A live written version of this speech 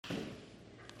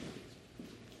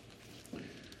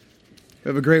We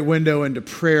have a great window into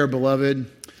prayer, beloved.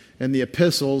 In the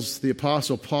epistles, the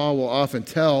Apostle Paul will often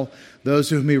tell those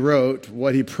whom he wrote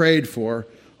what he prayed for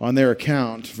on their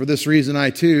account. For this reason, I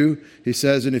too, he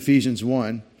says in Ephesians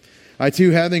 1, I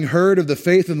too, having heard of the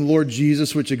faith in the Lord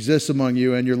Jesus which exists among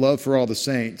you and your love for all the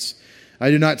saints, I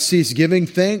do not cease giving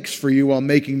thanks for you while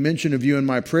making mention of you in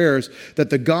my prayers, that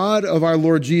the God of our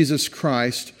Lord Jesus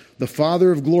Christ, the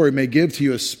Father of glory, may give to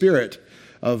you a spirit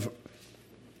of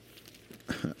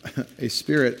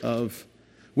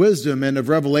wisdom and of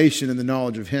revelation in the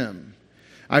knowledge of him.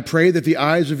 I pray that the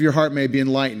eyes of your heart may be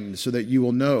enlightened, so that you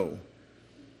will know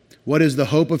what is the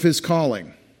hope of his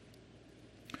calling,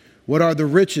 what are the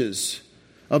riches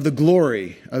of the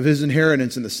glory of his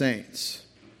inheritance in the saints,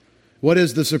 what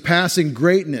is the surpassing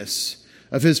greatness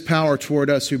of his power toward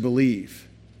us who believe.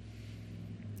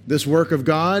 This work of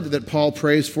God that Paul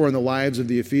prays for in the lives of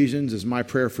the Ephesians is my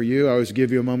prayer for you. I always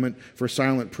give you a moment for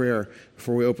silent prayer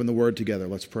before we open the Word together.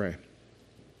 Let's pray.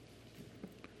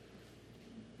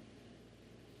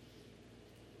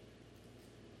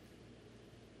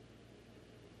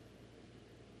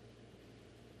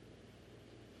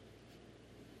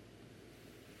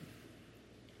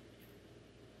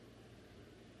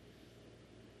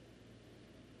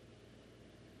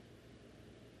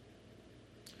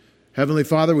 Heavenly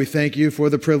Father, we thank you for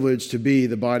the privilege to be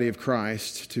the body of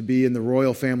Christ, to be in the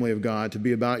royal family of God, to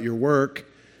be about your work,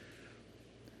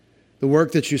 the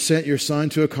work that you sent your Son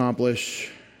to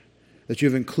accomplish, that you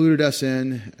have included us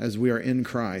in as we are in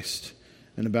Christ,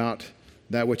 and about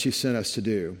that which he sent us to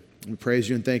do. We praise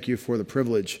you and thank you for the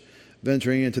privilege of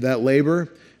entering into that labor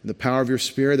in the power of your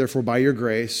Spirit, therefore by your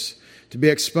grace, to be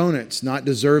exponents, not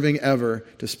deserving ever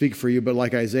to speak for you, but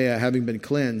like Isaiah, having been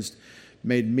cleansed,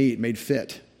 made meet, made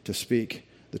fit to speak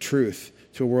the truth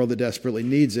to a world that desperately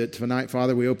needs it. Tonight,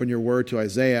 Father, we open your word to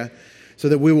Isaiah so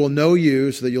that we will know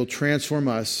you, so that you'll transform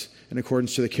us in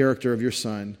accordance to the character of your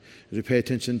Son, as we pay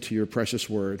attention to your precious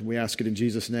word. We ask it in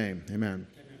Jesus' name. Amen.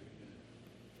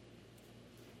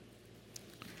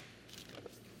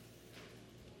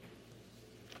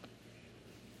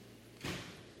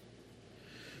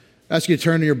 I ask you to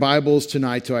turn in your Bibles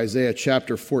tonight to Isaiah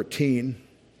chapter 14.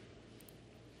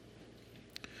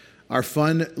 Our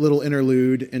fun little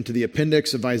interlude into the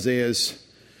appendix of Isaiah's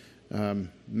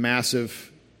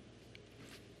massive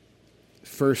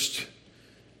first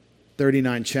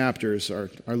 39 chapters, our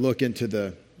look into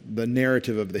the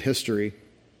narrative of the history,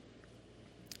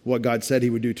 what God said he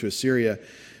would do to Assyria.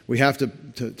 We have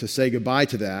to say goodbye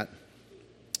to that.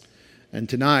 And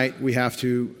tonight we have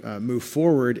to move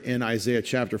forward in Isaiah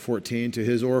chapter 14 to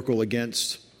his oracle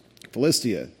against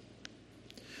Philistia.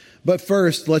 But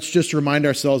first, let's just remind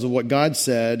ourselves of what God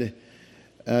said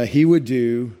he would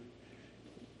do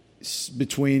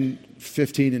between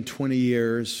 15 and 20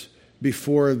 years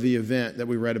before the event that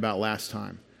we read about last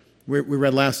time. We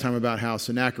read last time about how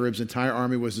Sennacherib's entire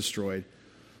army was destroyed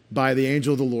by the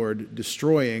angel of the Lord,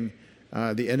 destroying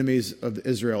the enemies of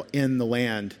Israel in the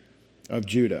land of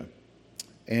Judah.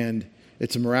 And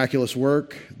it's a miraculous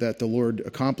work that the Lord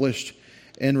accomplished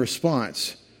in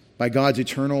response by God's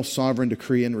eternal sovereign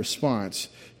decree in response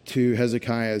to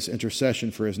Hezekiah's intercession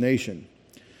for his nation.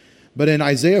 But in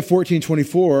Isaiah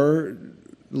 14:24,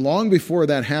 long before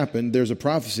that happened, there's a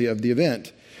prophecy of the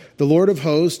event. The Lord of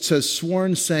hosts has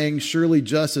sworn, saying, surely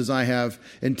just as I have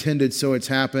intended, so it's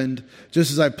happened.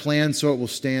 Just as I planned, so it will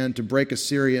stand, to break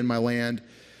Assyria in my land,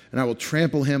 and I will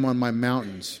trample him on my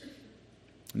mountains.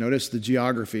 Notice the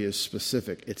geography is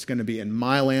specific. It's going to be in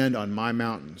my land, on my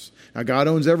mountains. Now, God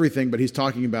owns everything, but he's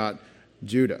talking about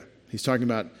Judah. He's talking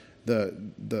about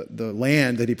the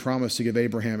land that he promised to give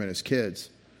Abraham and his kids.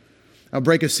 I'll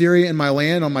break Assyria in my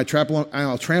land,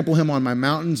 I'll trample him on my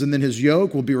mountains, and then his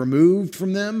yoke will be removed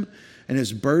from them, and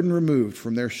his burden removed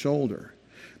from their shoulder.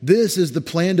 This is the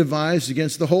plan devised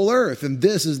against the whole earth, and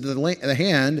this is the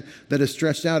hand that is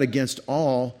stretched out against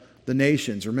all the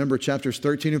nations. Remember, chapters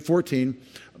 13 and 14,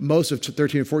 most of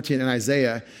 13 and 14 in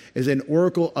Isaiah is an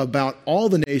oracle about all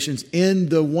the nations in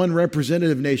the one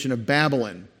representative nation of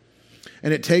Babylon.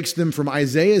 And it takes them from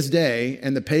Isaiah's day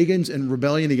and the pagans and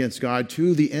rebellion against God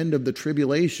to the end of the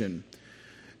tribulation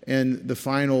and the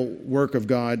final work of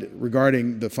God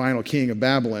regarding the final king of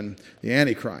Babylon, the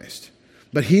Antichrist.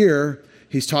 But here,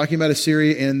 he's talking about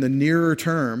Assyria in the nearer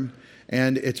term,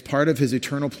 and it's part of his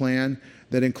eternal plan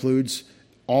that includes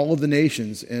all of the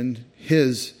nations in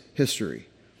his history.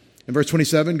 In verse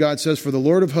 27, God says, for the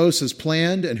Lord of hosts has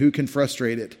planned, and who can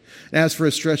frustrate it? And as for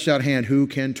his stretched out hand, who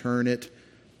can turn it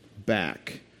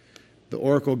back? The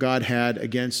oracle God had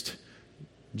against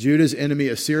Judah's enemy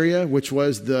Assyria, which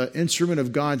was the instrument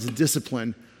of God's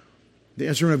discipline, the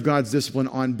instrument of God's discipline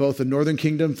on both the northern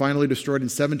kingdom, finally destroyed in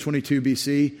 722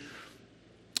 BC,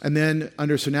 and then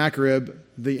under Sennacherib,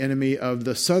 the enemy of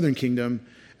the southern kingdom.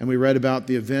 And we read about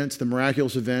the events, the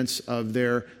miraculous events of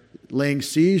their laying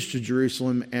siege to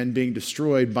Jerusalem and being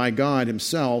destroyed by God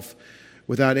himself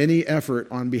without any effort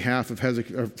on behalf of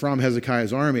from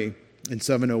Hezekiah's army in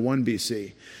 701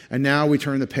 BC. And now we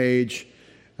turn the page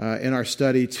in our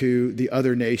study to the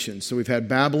other nations. So we've had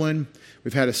Babylon,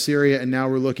 we've had Assyria, and now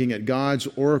we're looking at God's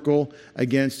oracle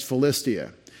against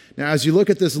Philistia. Now, as you look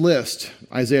at this list,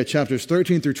 Isaiah chapters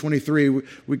 13 through 23, you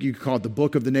could call it the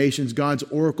book of the nations, God's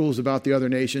oracles about the other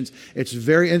nations. It's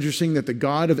very interesting that the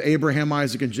God of Abraham,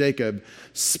 Isaac, and Jacob,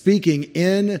 speaking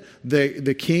in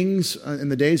the kings, in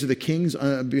the days of the kings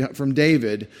from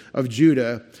David of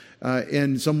Judah,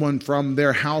 in someone from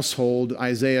their household,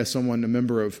 Isaiah, a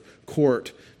member of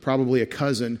court, probably a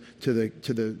cousin to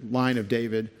the line of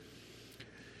David.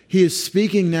 He is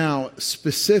speaking now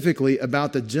specifically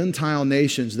about the Gentile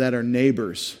nations that are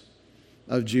neighbors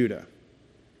of Judah.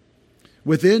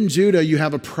 Within Judah, you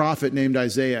have a prophet named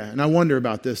Isaiah. And I wonder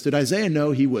about this. Did Isaiah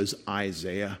know he was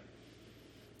Isaiah?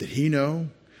 Did he know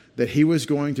that he was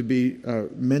going to be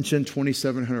mentioned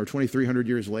 2,700 or 2,300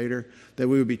 years later, that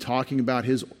we would be talking about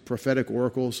his prophetic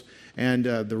oracles and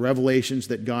the revelations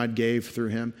that God gave through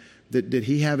him? Did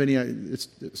he have any, it's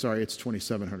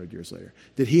 2,700 years later.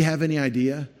 Did he have any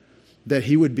idea that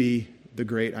he would be the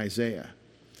great Isaiah?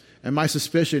 And my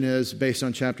suspicion is, based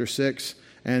on chapter 6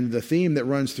 and the theme that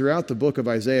runs throughout the book of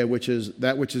Isaiah, which is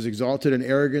that which is exalted in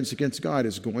arrogance against God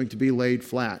is going to be laid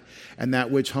flat, and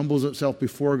that which humbles itself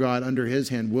before God under his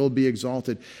hand will be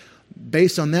exalted.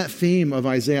 Based on that theme of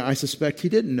Isaiah, I suspect he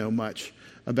didn't know much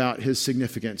about his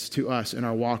significance to us in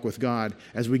our walk with God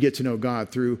as we get to know God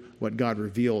through what God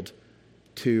revealed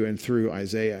to and through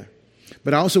Isaiah.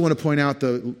 But I also want to point out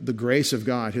the grace of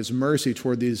God, his mercy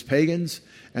toward these pagans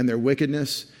and their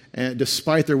wickedness, and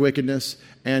despite their wickedness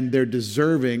and their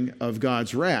deserving of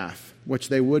God's wrath, which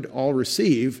they would all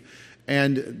receive,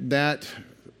 and that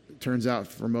turns out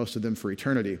for most of them for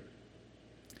eternity.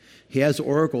 He has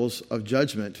oracles of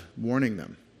judgment warning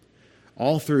them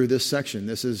all through this section.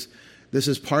 This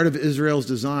is part of Israel's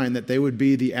design, that they would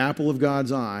be the apple of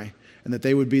God's eye and that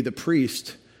they would be the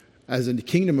priest as a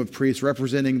kingdom of priests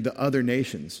representing the other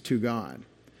nations to God.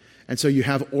 And so you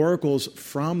have oracles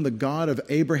from the God of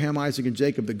Abraham, Isaac, and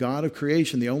Jacob, the God of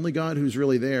creation, the only God who's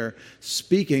really there,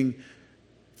 speaking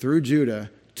through Judah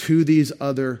to these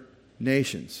other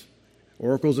nations.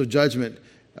 Oracles of judgment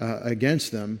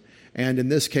against them. And in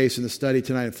this case, in the study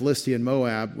tonight, in Philistia and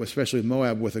Moab, especially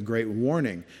Moab, with a great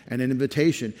warning and an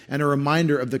invitation and a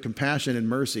reminder of the compassion and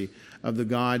mercy of the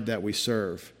God that we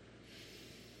serve.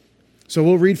 So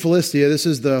we'll read Philistia. This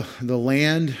is the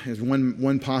land. Is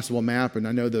one possible map, and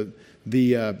I know the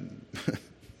the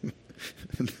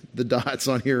dots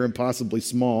on here are impossibly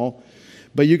small,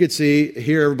 but you could see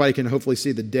here. Everybody can hopefully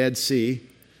see the Dead Sea.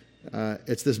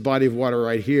 It's this body of water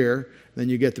right here. Then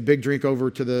you get the big drink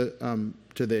over to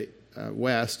the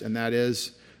west, and that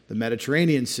is the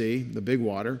Mediterranean Sea, the big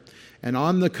water. And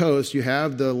on the coast, you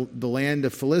have the land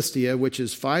of Philistia, which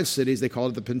is 5 cities. They call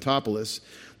it the Pentapolis,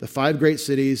 the 5 great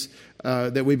cities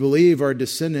that we believe are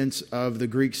descendants of the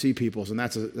Greek Sea peoples. And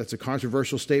that's a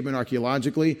controversial statement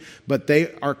archaeologically, but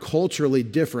they are culturally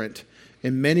different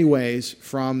in many ways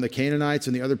from the Canaanites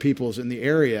and the other peoples in the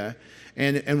area.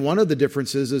 And one of the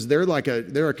differences is they're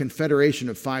a confederation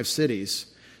of 5 cities,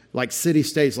 like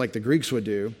city-states like the Greeks would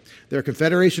do. They're a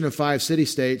confederation of 5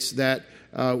 city-states that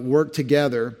work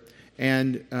together.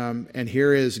 And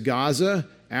here is Gaza,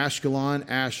 Ashkelon,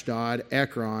 Ashdod,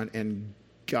 Ekron, and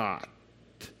Gat.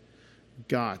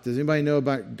 Gat. Does anybody know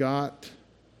about Gat?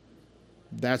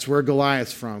 That's where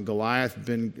Goliath's from. Goliath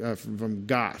from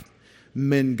Gath.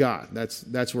 Min-Gat.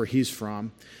 That's where he's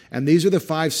from. And these are the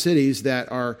 5 cities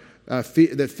that are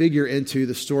that figure into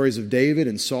the stories of David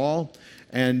and Saul.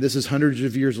 And this is hundreds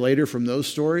of years later from those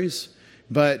stories.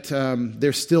 But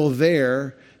they're still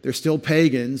there. They're still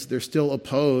pagans. They're still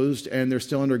opposed. And they're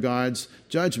still under God's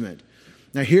judgment.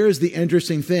 Now, here's the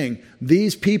interesting thing.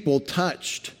 These people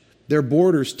their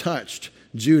borders touched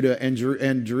Judah and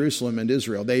Jerusalem and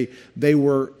Israel. They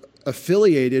were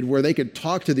affiliated where they could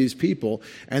talk to these people,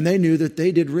 and they knew that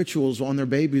they did rituals on their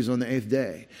babies on the 8th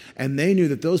day. And they knew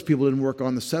that those people didn't work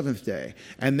on the 7th day.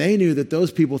 And they knew that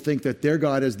those people think that their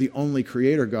God is the only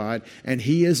creator God, and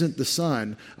he isn't the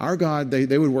sun. Our God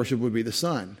they would worship would be the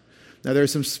sun. Now,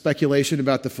 there's some speculation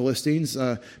about the Philistines.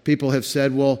 People have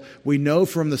said, well, we know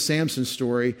from the Samson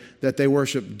story that they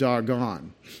worship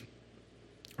Dagon,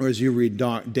 or as you read,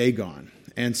 Dagon.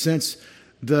 And since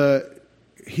the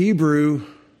Hebrew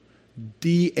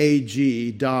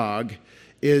D-A-G, Dag,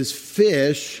 is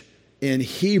fish in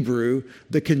Hebrew.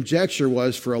 The conjecture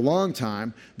was for a long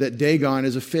time that Dagon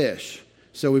is a fish.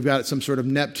 So we've got some sort of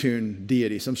Neptune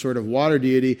deity, some sort of water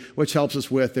deity, which helps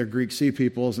us with their Greek sea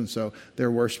peoples, and so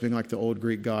they're worshiping like the old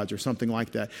Greek gods or something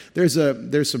like that. There's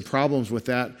some problems with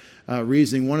that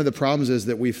reasoning. One of the problems is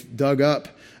that we've dug up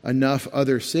enough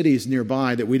other cities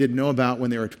nearby that we didn't know about when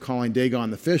they were calling Dagon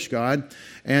the fish god,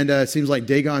 and it seems like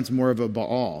Dagon's more of a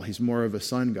Baal. He's more of a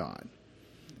sun god.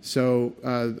 So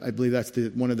I believe that's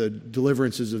one of the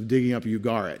deliverances of digging up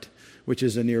Ugarit, which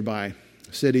is a nearby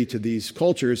city to these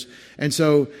cultures. And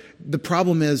so the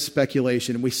problem is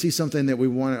speculation. We see something that we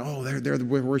want, they're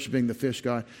worshiping the fish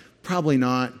god. Probably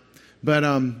not.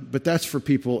 But that's for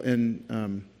people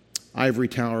in ivory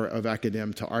tower of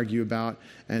academia to argue about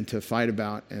and to fight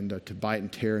about and to bite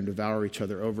and tear and devour each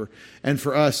other over. And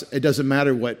for us, it doesn't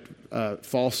matter what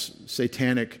false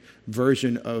satanic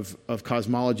version of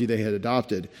cosmology they had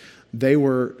adopted. They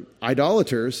were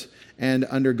idolaters and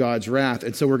under God's wrath.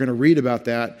 And so we're going to read about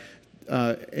that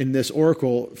in this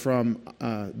oracle from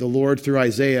the Lord through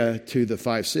Isaiah to the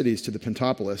 5 cities, to the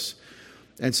Pentapolis.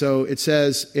 And so it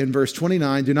says in verse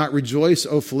 29, "Do not rejoice,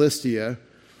 O Philistia,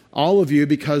 all of you,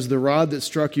 because the rod that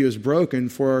struck you is broken,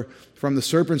 for from the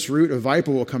serpent's root a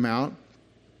viper will come out.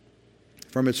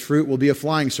 From its fruit will be a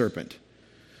flying serpent."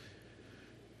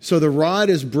 So the rod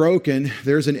is broken.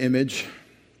 There's an image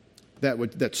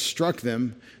that struck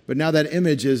them, but now that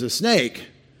image is a snake.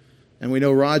 And we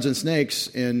know rods and snakes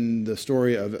in the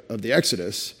story of the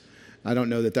Exodus. I don't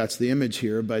know that that's the image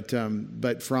here, but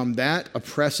from that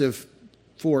oppressive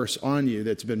force on you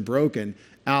that's been broken,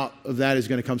 out of that is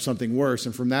going to come something worse,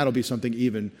 and from that will be something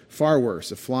even far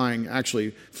worse, a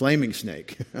flaming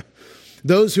snake.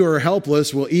 Those who are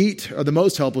helpless will eat, or the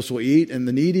most helpless will eat, and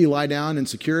the needy lie down in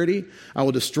security. I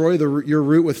will destroy your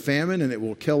root with famine, and it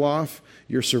will kill off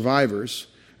your survivors.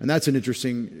 And that's an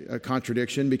interesting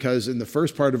contradiction, because in the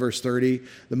first part of verse 30,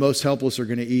 the most helpless are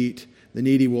going to eat, the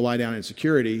needy will lie down in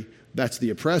security. That's the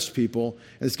oppressed people.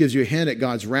 And this gives you a hint at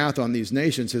God's wrath on these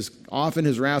nations. Often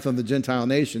his wrath on the Gentile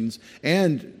nations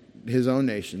and his own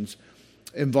nations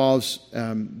involves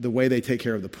the way they take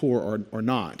care of the poor or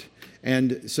not.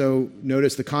 And so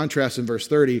notice the contrast in verse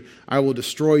 30. I will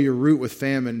destroy your root with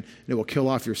famine, and it will kill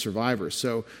off your survivors.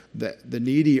 So the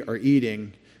needy are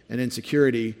eating and in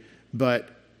security, but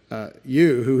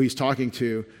you, who he's talking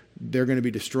to, they're going to be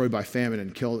destroyed by famine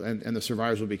and killed, and the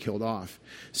survivors will be killed off.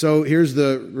 So here's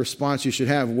the response you should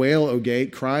have. Wail, O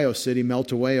gate, cry, O city,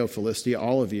 melt away, O Philistia,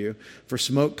 all of you. For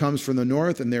smoke comes from the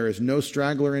north, and there is no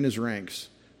straggler in his ranks.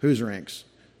 Whose ranks?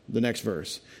 The next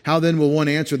verse. How then will one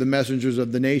answer the messengers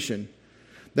of the nation?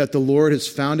 That the Lord has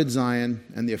founded Zion,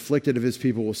 and the afflicted of his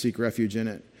people will seek refuge in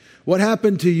it. What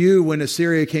happened to you when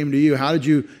Assyria came to you? How did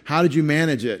you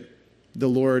manage it? The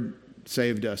Lord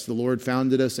saved us. The Lord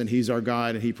founded us, and he's our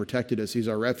God, and he protected us. He's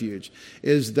our refuge,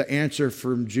 is the answer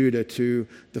from Judah to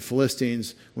the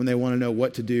Philistines when they want to know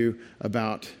what to do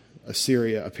about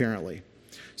Assyria, apparently.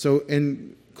 So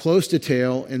in close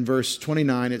detail, in verse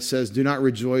 29, it says, "Do not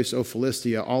rejoice, O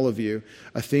Philistia, all of you,"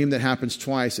 a theme that happens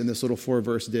twice in this little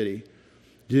 4-verse ditty.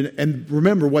 And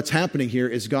remember, what's happening here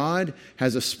is God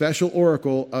has a special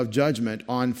oracle of judgment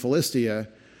on Philistia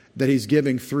that he's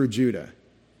giving through Judah.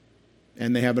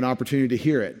 And they have an opportunity to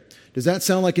hear it. Does that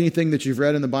sound like anything that you've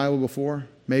read in the Bible before?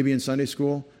 Maybe in Sunday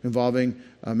school, involving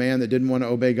a man that didn't want to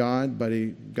obey God, but he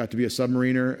got to be a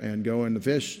submariner and go in the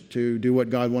fish to do what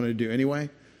God wanted to do anyway?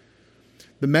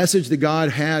 The message that God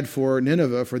had for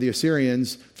Nineveh, for the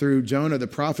Assyrians, through Jonah the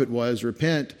prophet was,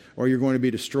 repent or you're going to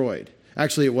be destroyed.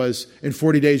 Actually, it was, in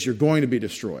 40 days you're going to be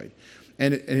destroyed.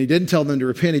 And he didn't tell them to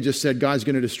repent, he just said, God's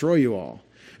going to destroy you all.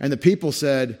 And the people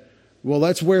said, well,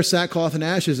 let's wear sackcloth and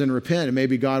ashes and repent, and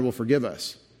maybe God will forgive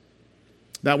us.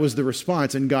 That was the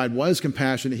response, and God was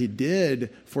compassionate. He did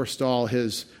forestall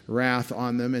his wrath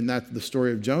on them, and that the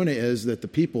story of Jonah is that the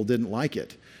people didn't like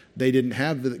it. They didn't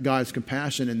have God's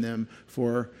compassion in them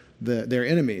for their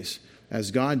enemies, as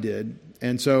God did.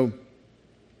 And so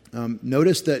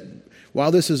notice that while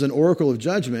this is an oracle of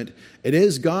judgment, it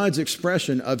is God's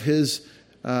expression of his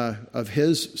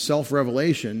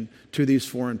self-revelation to these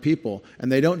foreign people, and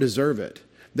they don't deserve it.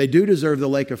 They do deserve the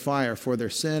lake of fire for their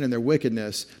sin and their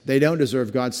wickedness. They don't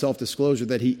deserve God's self-disclosure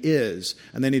that he is,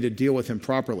 and they need to deal with him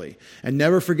properly. And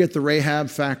never forget the Rahab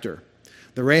factor.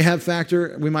 The Rahab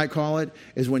factor, we might call it,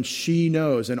 is when she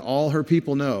knows, and all her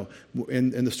people know,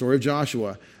 in the story of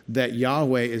Joshua, that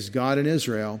Yahweh is God in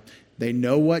Israel. They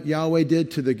know what Yahweh did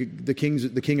to the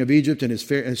king of Egypt and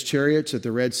his chariots at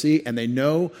the Red Sea, and they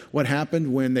know what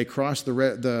happened when they crossed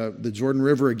the Jordan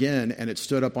River again and it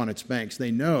stood up on its banks.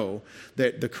 They know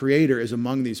that the Creator is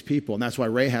among these people, and that's why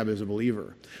Rahab is a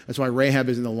believer. That's why Rahab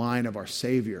is in the line of our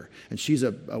Savior, and she's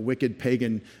a wicked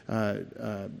pagan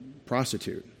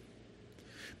prostitute.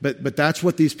 But that's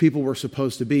what these people were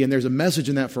supposed to be, and there's a message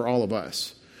in that for all of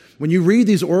us. When you read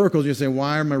these oracles, you say,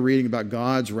 why am I reading about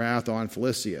God's wrath on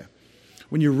Philistia?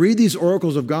 When you read these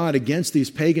oracles of God against these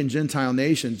pagan Gentile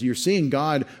nations, you're seeing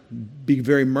God be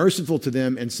very merciful to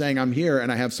them and saying, I'm here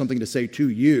and I have something to say to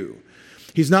you.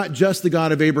 He's not just the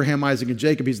God of Abraham, Isaac, and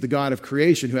Jacob. He's the God of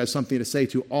creation who has something to say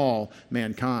to all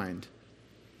mankind.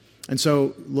 And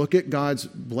so look at God's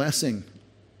blessing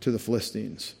to the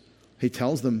Philistines. He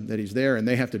tells them that he's there and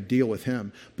they have to deal with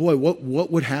him. Boy,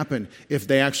 what would happen if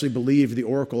they actually believed the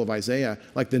oracle of Isaiah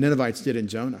like the Ninevites did in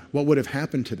Jonah? What would have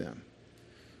happened to them?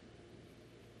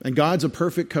 And God's a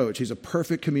perfect coach. He's a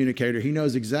perfect communicator. He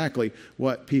knows exactly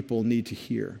what people need to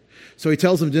hear. So he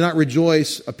tells them, do not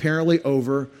rejoice apparently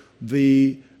over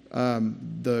the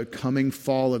coming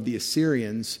fall of the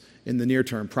Assyrians in the near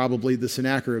term, probably the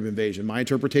Sennacherib invasion. My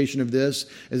interpretation of this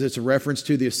is it's a reference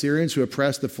to the Assyrians who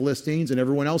oppressed the Philistines and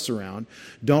everyone else around.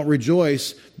 Don't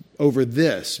rejoice over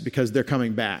this because they're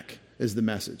coming back, is the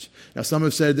message. Now, some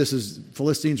have said this is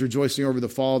Philistines rejoicing over the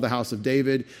fall of the house of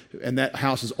David, and that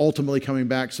house is ultimately coming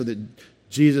back so that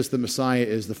Jesus, the Messiah,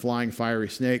 is the flying fiery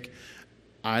snake.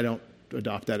 I don't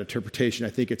adopt that interpretation.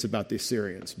 I think it's about the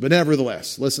Assyrians. But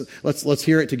nevertheless, listen, let's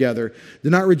hear it together.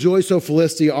 Do not rejoice, O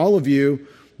Philistia, all of you,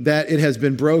 that it has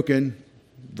been broken.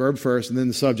 Verb first, and then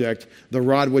the subject. The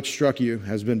rod which struck you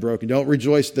has been broken. Don't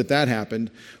rejoice that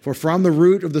happened. For from the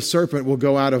root of the serpent will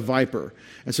go out a viper.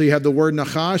 And so you have the word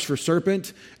nachash for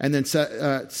serpent, and then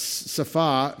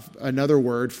sapha, another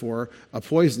word for a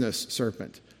poisonous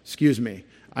serpent. Excuse me.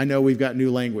 I know we've got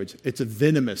new language. It's a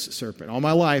venomous serpent. All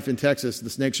my life in Texas, the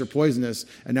snakes are poisonous,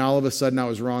 and now all of a sudden I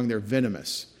was wrong. They're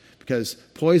venomous. Because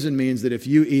poison means that if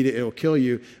you eat it, it'll kill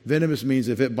you. Venomous means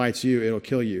if it bites you, it'll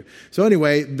kill you. So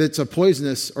anyway, that's a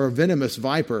poisonous or a venomous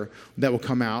viper that will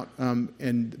come out,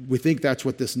 and we think that's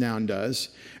what this noun does.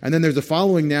 And then there's a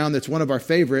following noun that's one of our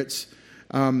favorites,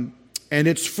 and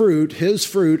its fruit, his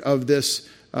fruit of this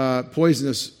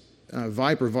poisonous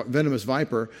viper, venomous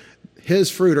viper,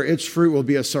 his fruit or its fruit will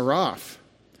be a seraph.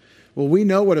 Well, we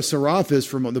know what a seraph is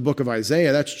from the book of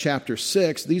Isaiah. That's chapter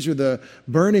 6. These are the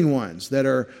burning ones that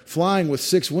are flying with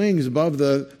 6 wings above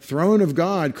the throne of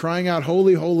God, crying out,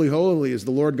 holy, holy, holy is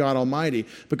the Lord God Almighty.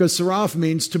 Because seraph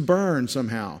means to burn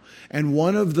somehow. And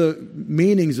one of the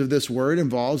meanings of this word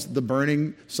involves the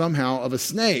burning somehow of a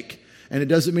snake. And it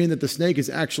doesn't mean that the snake is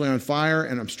actually on fire,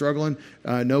 and I'm struggling.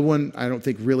 No one, I don't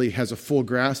think, really has a full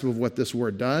grasp of what this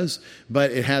word does.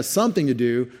 But it has something to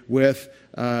do with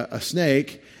a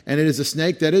snake. And it is a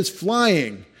snake that is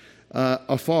flying,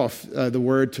 afaf, the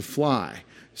word to fly.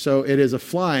 So it is a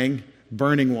flying,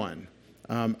 burning one.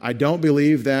 I don't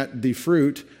believe that the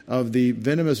fruit of the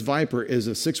venomous viper is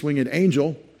a 6-winged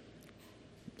angel.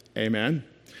 Amen.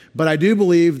 But I do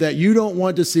believe that you don't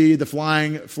want to see the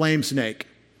flying flame snake.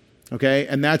 Okay?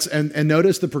 And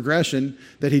notice the progression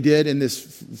that he did in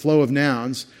this flow of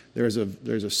nouns. There's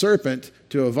a serpent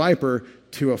to a viper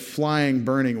to a flying,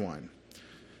 burning one.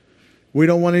 We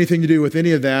don't want anything to do with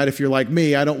any of that. If you're like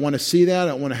me, I don't want to see that.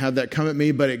 I don't want to have that come at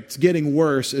me, but it's getting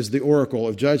worse as the oracle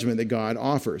of judgment that God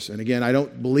offers. And again, I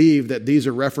don't believe that these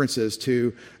are references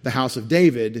to the house of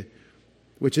David,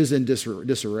 which is in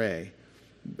disarray.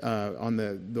 On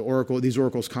the oracle, these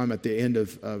oracles come at the end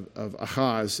of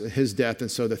Ahaz, his death.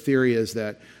 And so the theory is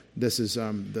that this is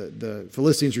the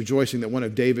Philistines rejoicing that one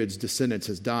of David's descendants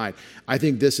has died. I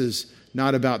think this is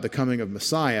not about the coming of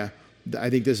Messiah.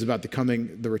 I think this is about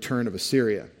the return of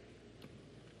Assyria.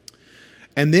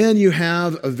 And then you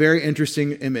have a very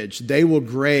interesting image. They will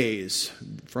graze,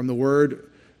 from the word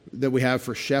that we have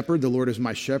for shepherd. The Lord is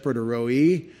my shepherd, or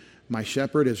roi. My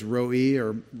shepherd is roi,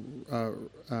 or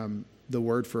the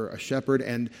word for a shepherd.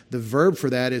 And the verb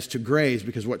for that is to graze,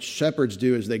 because what shepherds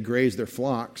do is they graze their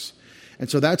flocks. And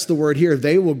so that's the word here.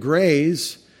 They will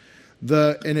graze,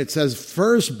 and it says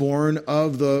firstborn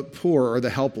of the poor or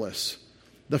the helpless.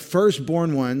 The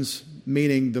firstborn ones,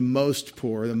 meaning the most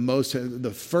poor,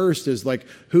 the first is like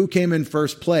who came in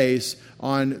first place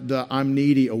on the I'm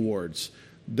Needy awards.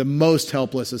 The most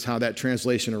helpless is how that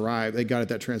translation arrived. They got at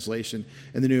that translation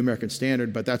in the New American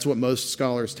Standard, but that's what most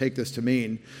scholars take this to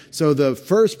mean. So the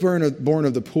firstborn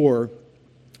of the poor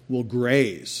will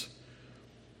graze.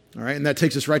 All right, and that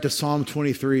takes us right to Psalm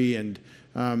 23, and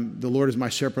the Lord is my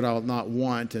shepherd, I will not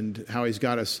want, and how he's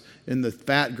got us in the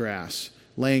fat grass.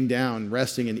 laying down,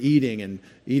 resting and eating,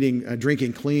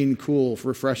 drinking clean, cool,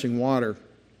 refreshing water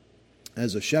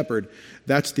as a shepherd.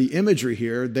 That's the imagery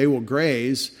here. They will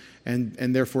graze,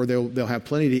 and therefore they'll have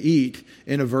plenty to eat,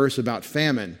 in a verse about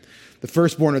famine. The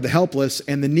firstborn are the helpless,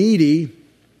 and the needy,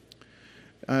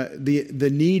 the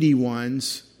needy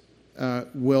ones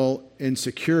will, in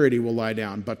security, will lie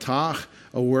down. Batach,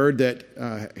 a word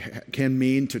that can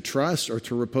mean to trust or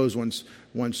to repose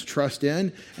one's trust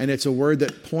in, and it's a word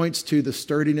that points to the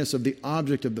sturdiness of the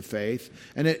object of the faith,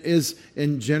 and it is,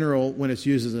 in general, when it's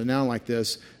used as a noun like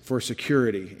this, for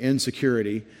security. In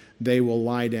security, they will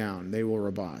lie down, they will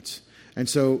rabatz. And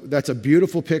so that's a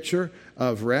beautiful picture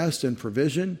of rest and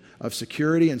provision, of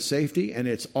security and safety, and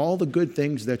it's all the good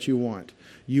things that you want.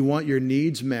 You want your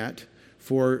needs met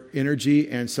for energy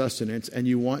and sustenance, and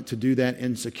you want to do that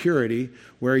in security,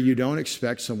 where you don't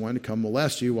expect someone to come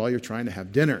molest you while you're trying to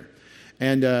have dinner.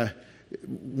 And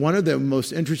one of the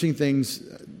most interesting things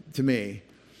to me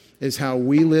is how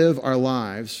we live our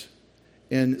lives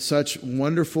in such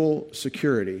wonderful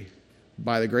security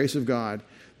by the grace of God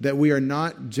that we are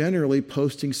not generally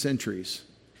posting sentries.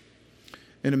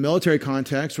 In a military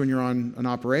context, when you're on an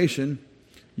operation,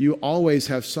 you always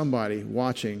have somebody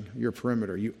watching your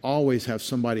perimeter. You always have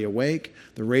somebody awake.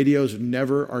 The radios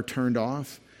never are turned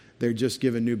off. They're just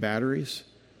given new batteries.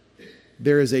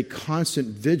 There is a constant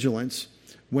vigilance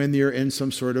when you're in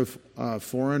some sort of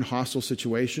foreign hostile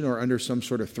situation or under some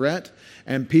sort of threat,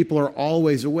 and people are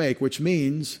always awake, which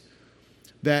means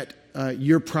that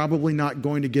you're probably not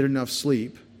going to get enough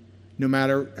sleep, no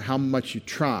matter how much you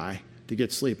try to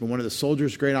get sleep. And one of the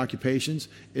soldiers' great occupations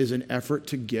is an effort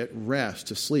to get rest,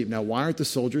 to sleep. Now, why aren't the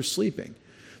soldiers sleeping?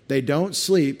 They don't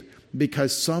sleep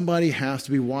because somebody has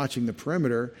to be watching the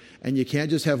perimeter, and you can't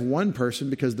just have one person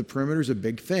because the perimeter is a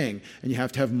big thing, and you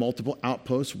have to have multiple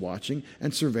outposts watching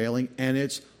and surveilling, and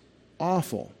it's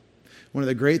awful. One of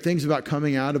the great things about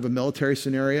coming out of a military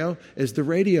scenario is the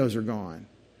radios are gone,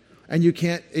 and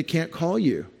it can't call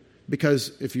you,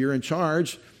 because if you're in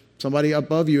charge, somebody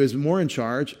above you is more in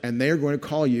charge, and they're going to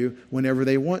call you whenever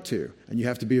they want to, and you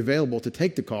have to be available to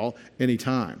take the call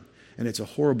anytime, and it's a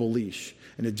horrible leash.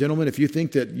 And gentlemen, if you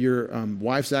think that your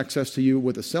wife's access to you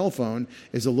with a cell phone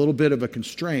is a little bit of a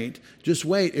constraint, just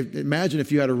wait. Imagine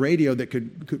if you had a radio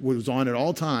that was on at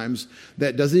all times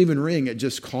that doesn't even ring, it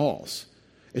just calls.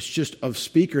 It's just a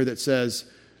speaker that says,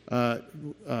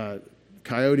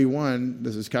 Coyote 1,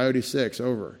 this is Coyote 6,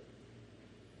 over.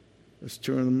 It's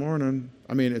 2 in the morning.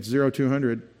 It's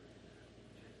 0200.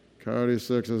 Coyote 6,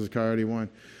 this is Coyote 1.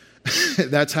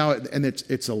 That's how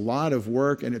it's a lot of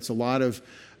work, and it's a lot of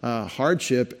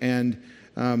hardship, and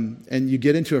you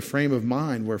get into a frame of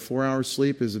mind where 4 hours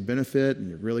sleep is a benefit, and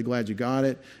you're really glad you got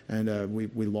it, and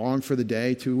we long for the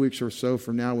day 2 weeks or so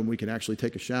from now when we can actually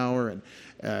take a shower, and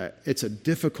it's a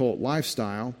difficult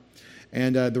lifestyle.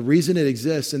 And the reason it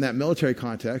exists in that military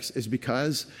context is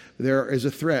because there is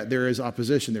a threat, there is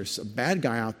opposition, there's a bad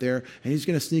guy out there, and he's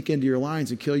going to sneak into your lines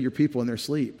and kill your people in their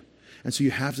sleep. And so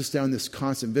you have to stay on this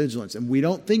constant vigilance. And we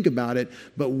don't think about it,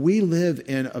 but we live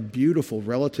in a beautiful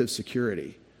relative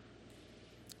security.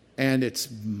 And it's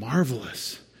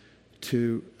marvelous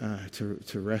to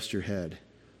rest your head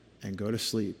and go to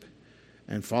sleep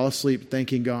and fall asleep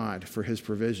thanking God for his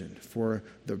provision, for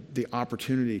the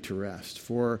opportunity to rest,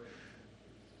 for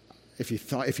if you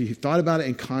thought about it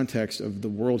in context of the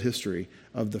world history,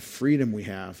 of the freedom we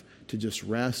have to just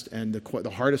rest, and the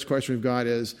hardest question we've got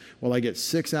is, will I get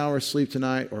 6 hours sleep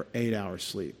tonight or 8 hours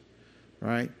sleep,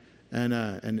 right? And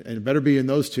it better be in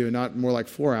those two, and not more like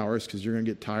 4 hours, because you're going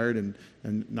to get tired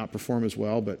and not perform as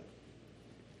well. But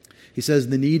he says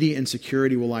the needy in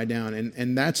security will lie down,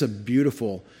 and that's a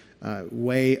beautiful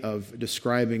way of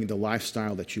describing the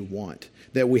lifestyle that you want,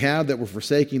 that we have, that we're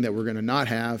forsaking, that we're going to not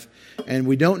have, and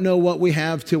we don't know what we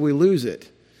have till we lose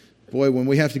it. Boy, when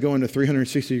we have to go into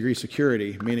 360-degree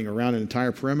security, meaning around an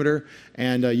entire perimeter,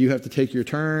 and you have to take your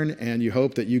turn, and you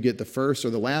hope that you get the first or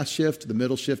the last shift. The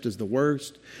middle shift is the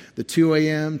worst. The 2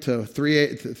 a.m. to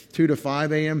 2 to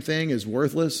 5 a.m. thing is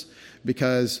worthless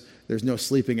because there's no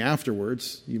sleeping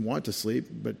afterwards. You want to sleep,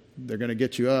 but they're going to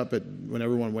get you up when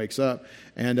everyone wakes up.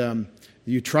 And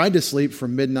you tried to sleep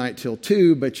from midnight till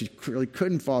 2, but you really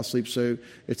couldn't fall asleep, so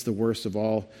it's the worst of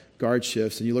all guard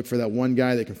shifts. And you look for that one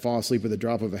guy that can fall asleep with a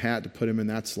drop of a hat to put him in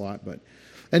that slot. But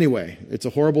anyway, it's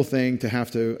a horrible thing to have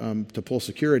to pull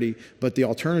security, but the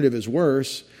alternative is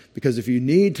worse, because if you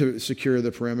need to secure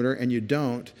the perimeter and you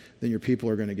don't, then your people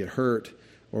are going to get hurt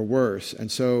or worse.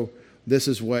 And so this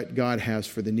is what God has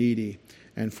for the needy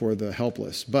and for the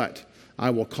helpless. But I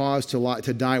will cause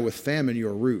to die with famine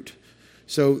your root.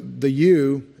 So the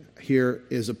you here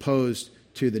is opposed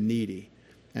to the needy.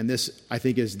 And this, I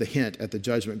think, is the hint at the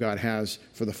judgment God has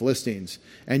for the Philistines.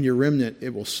 And your remnant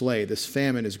it will slay. This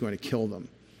famine is going to kill them.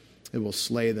 It will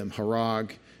slay them.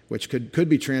 Harag, which could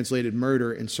be translated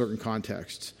murder in certain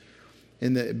contexts.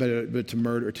 But to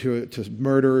murder,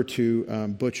 to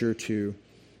butcher, to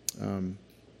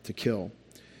kill.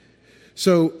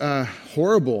 So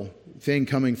horrible thing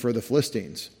coming for the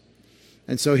Philistines.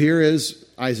 And so here is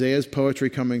Isaiah's poetry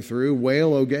coming through.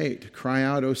 Wail, O gate. Cry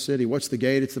out, O city. What's the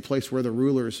gate? It's the place where the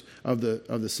rulers of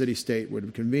the city-state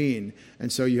would convene.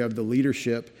 And so you have the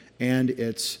leadership and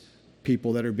its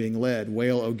people that are being led.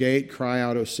 Wail, O gate. Cry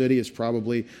out, O city is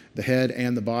probably the head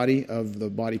and the body of the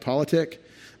body politic.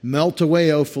 Melt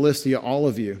away, O Philistia, all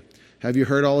of you. Have you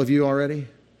heard all of you already?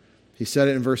 He said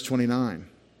it in verse 29.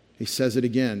 He says it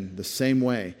again the same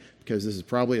way because this is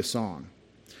probably a song.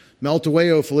 Melt away,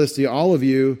 O Philistia, all of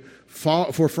you,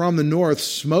 for from the north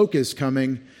smoke is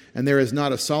coming, and there is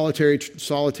not a solitary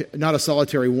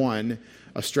one,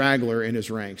 a straggler in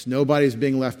his ranks. Nobody's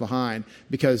being left behind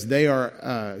because they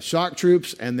are shock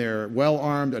troops, and they're well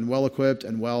armed and well equipped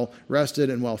and well rested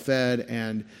and well fed,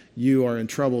 and you are in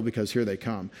trouble because here they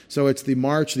come. So it's the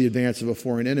march, the advance of a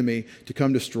foreign enemy to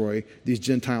come destroy these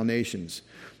Gentile nations.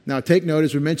 Now take note,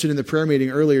 as we mentioned in the prayer meeting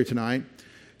earlier tonight,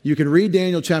 you can read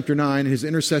Daniel chapter 9, his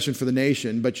intercession for the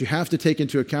nation, but you have to take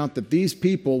into account that these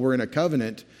people were in a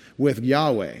covenant with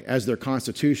Yahweh as their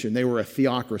constitution. They were a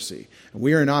theocracy. And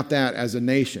we are not that as a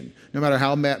nation. No matter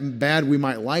how bad we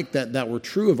might like that were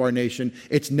true of our nation,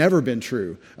 it's never been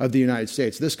true of the United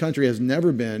States. This country has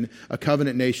never been a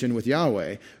covenant nation with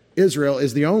Yahweh. Israel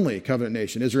is the only covenant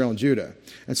nation, Israel and Judah.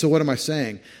 And so what am I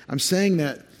saying? I'm saying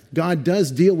that God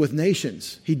does deal with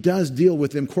nations. He does deal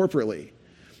with them corporately.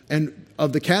 And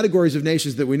of the categories of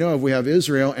nations that we know of, we have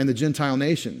Israel and the Gentile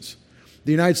nations.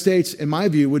 The United States, in my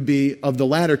view, would be of the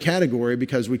latter category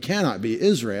because we cannot be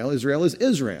Israel. Israel is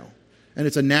Israel. And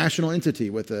it's a national entity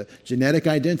with a genetic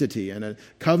identity and a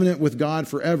covenant with God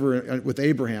forever with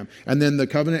Abraham. And then the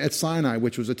covenant at Sinai,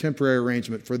 which was a temporary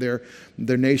arrangement for their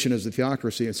nation as a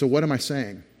theocracy. And so what am I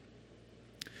saying?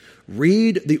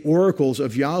 Read the oracles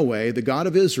of Yahweh, the God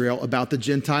of Israel, about the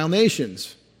Gentile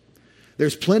nations.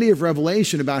 There's plenty of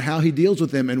revelation about how he deals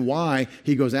with them and why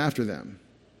he goes after them.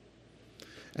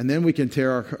 And then we can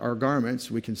tear our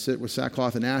garments, we can sit with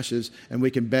sackcloth and ashes, and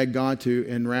we can beg God to,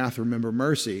 in wrath, remember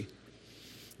mercy.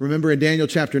 Remember in Daniel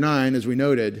chapter 9, as we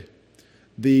noted,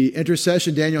 the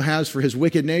intercession Daniel has for his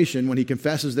wicked nation when he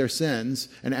confesses their sins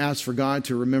and asks for God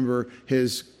to remember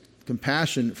his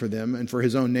compassion for them and for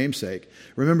his own namesake.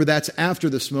 Remember, that's after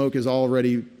the smoke is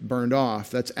already burned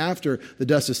off. That's after the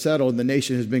dust is settled and the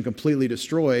nation has been completely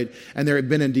destroyed and they've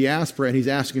been in diaspora and he's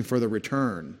asking for the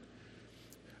return.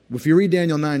 If you read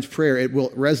Daniel 9's prayer, it will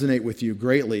resonate with you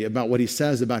greatly about what he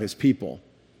says about his people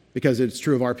because it's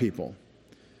true of our people.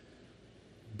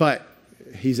 But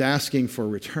he's asking for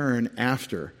return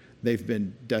after they've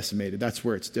been decimated. That's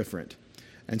where it's different.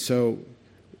 And so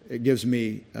it gives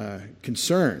me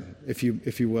concern, if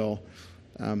you will,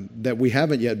 that we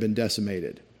haven't yet been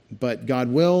decimated. But God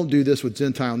will do this with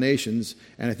Gentile nations,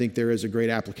 and I think there is a great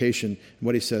application in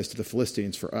what he says to the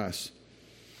Philistines for us.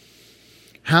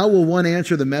 How will one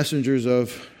answer the messengers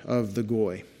of the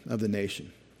goy, of the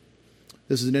nation?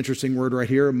 This is an interesting word right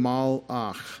here,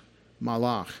 malach.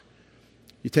 Malach.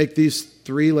 You take these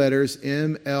three letters,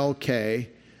 M-L-K,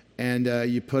 and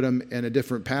you put them in a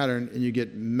different pattern, and you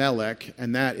get Melech,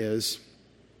 and that is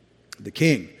the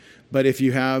king. But if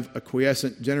you have a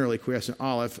generally quiescent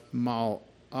aleph,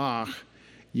 malach,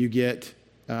 you get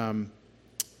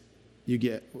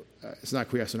it's not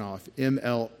quiescent aleph,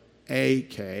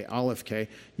 M-L-A-K, aleph K,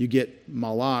 you get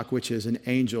malach, which is an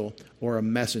angel or a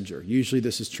messenger. Usually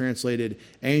this is translated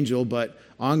angel, but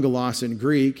angelos in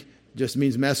Greek just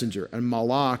means messenger, and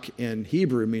malach in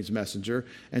Hebrew means messenger.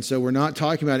 And so we're not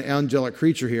talking about an angelic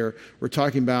creature here. We're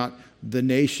talking about the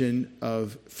nation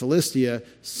of Philistia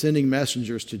sending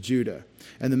messengers to Judah.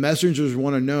 And the messengers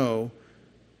want to know,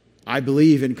 I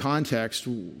believe in context,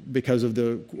 because of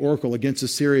the oracle against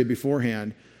Assyria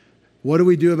beforehand, what do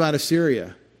we do about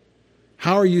Assyria?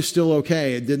 How are you still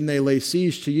okay? Didn't they lay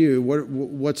siege to you?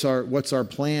 What's our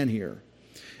plan here?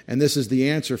 And this is the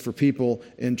answer for people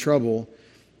in trouble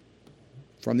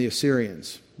from the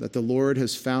Assyrians, that the Lord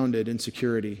has founded in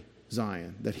security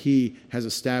Zion, that he has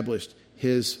established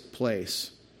his place.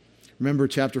 Remember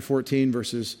chapter 14,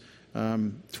 verses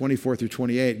 24 through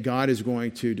 28, God is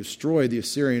going to destroy the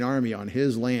Assyrian army on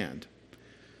his land,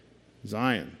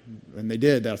 Zion. And they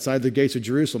did. Outside the gates of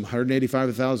Jerusalem,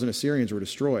 185,000 Assyrians were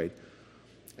destroyed.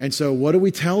 And so what do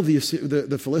we tell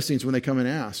the Philistines when they come and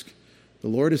ask? The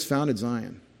Lord has founded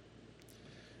Zion.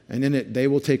 And in it, they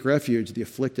will take refuge, the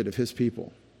afflicted of his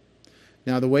people.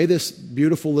 Now, the way this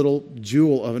beautiful little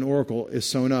jewel of an oracle is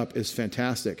sewn up is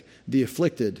fantastic. The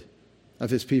afflicted of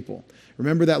his people.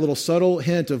 Remember that little subtle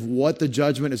hint of what the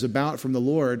judgment is about from the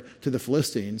Lord to the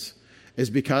Philistines is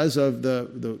because of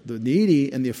the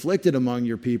needy and the afflicted among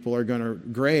your people are going to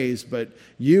graze, but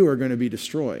you are going to be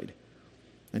destroyed.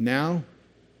 And now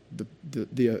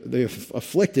the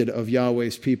afflicted of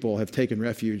Yahweh's people have taken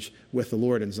refuge with the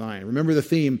Lord in Zion. Remember the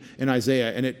theme in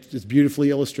Isaiah, and it is beautifully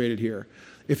illustrated here.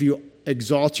 If you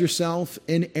exalt yourself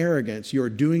in arrogance, you are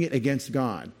doing it against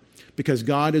God, because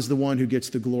God is the one who gets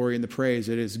the glory and the praise.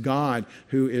 It is God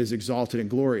who is exalted and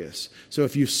glorious. So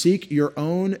if you seek your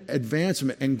own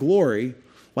advancement and glory,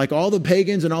 like all the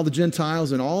pagans and all the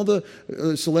Gentiles and all the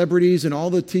celebrities and all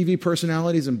the TV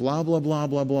personalities and blah, blah, blah,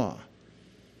 blah, blah,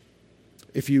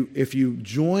 if you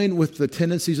join with the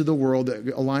tendencies of the world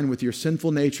that align with your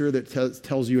sinful nature that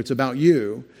tells you it's about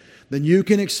you, then you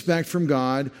can expect from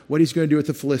God what he's going to do with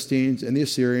the Philistines and the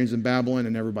Assyrians and Babylon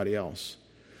and everybody else.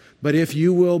 But if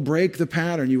you will break the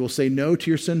pattern, you will say no to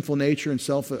your sinful nature and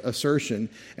self-assertion,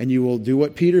 and you will do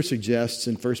what Peter suggests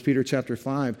in 1 Peter chapter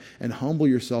 5 and humble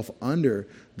yourself under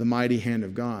the mighty hand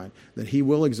of God, then he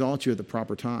will exalt you at the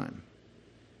proper time.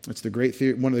 It's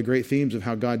one of the great themes of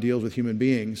how God deals with human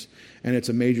beings, and it's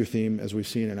a major theme as we've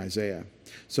seen in Isaiah.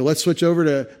 So let's switch over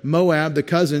to Moab, the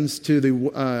cousins to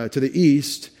the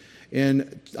east,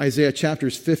 in Isaiah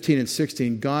chapters 15 and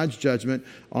 16, God's judgment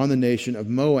on the nation of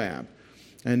Moab.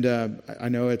 And I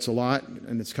know it's a lot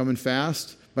and it's coming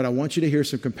fast, but I want you to hear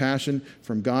some compassion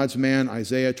from God's man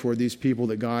Isaiah toward these people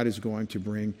that God is going to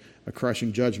bring a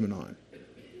crushing judgment on.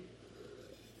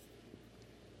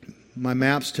 My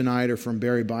maps tonight are from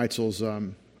Barry Beitzel's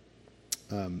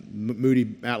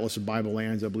Moody Atlas of Bible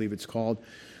Lands, I believe it's called.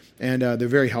 And they're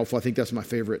very helpful. I think that's my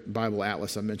favorite Bible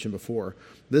atlas I mentioned before.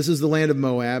 This is the land of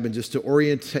Moab, and just to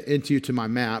orient you to my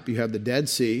map, you have the Dead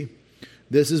Sea.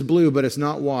 This is blue, but it's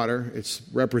not water. It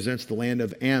represents the land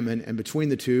of Ammon. And between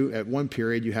the two, at one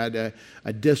period, you had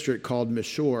a district called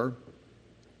Mishor.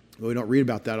 Well, we don't read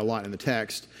about that a lot in the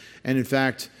text. And in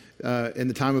fact, in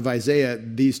the time of Isaiah,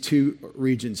 these two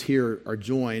regions here are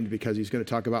joined because he's going to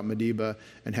talk about Medeba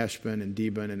and Heshbon and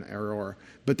Dibon and Aror.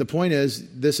 But the point is,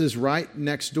 this is right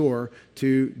next door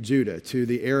to Judah, to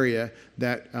the area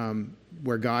that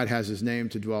where God has his name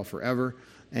to dwell forever.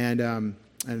 And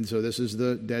so this is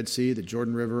the Dead Sea, the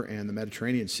Jordan River, and the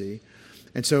Mediterranean Sea.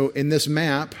 And so in this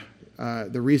map,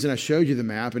 the reason I showed you the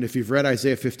map, and if you've read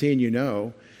Isaiah 15, you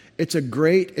know, it's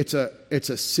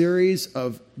a series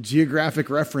of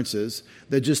geographic references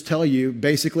that just tell you,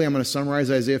 basically, I'm going to summarize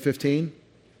Isaiah 15,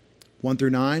 1 through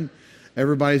 9.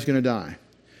 Everybody's going to die.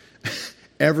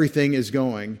 Everything is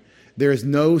going. There is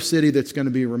no city that's going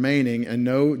to be remaining and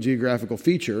no geographical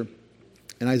feature.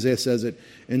 And Isaiah says it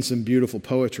in some beautiful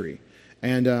poetry.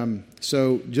 And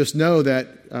so just know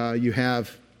that you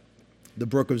have the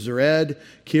brook of Zered,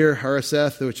 Kir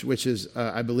Hareseth, which is,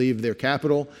 I believe, their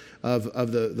capital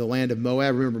of the land of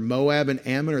Moab. Remember, Moab and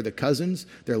Ammon are the cousins.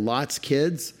 They're Lot's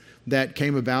kids that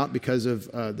came about because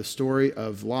of the story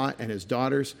of Lot and his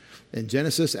daughters in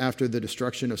Genesis after the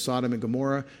destruction of Sodom and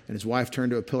Gomorrah, and his wife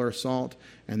turned to a pillar of salt,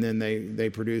 and then they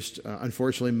produced,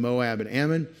 unfortunately, Moab and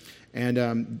Ammon.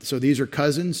 And so these are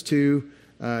cousins to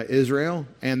Israel,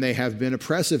 and they have been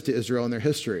oppressive to Israel in their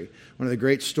history. One of the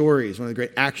great stories, one of the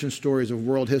great action stories of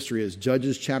world history is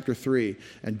Judges chapter 3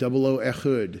 and 00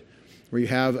 Ehud, where you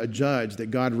have a judge that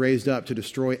God raised up to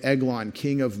destroy Eglon,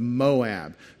 king of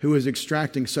Moab, who was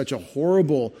extracting such a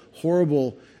horrible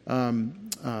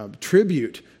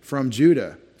tribute from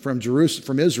Judah, from Jerusalem,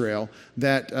 from Israel,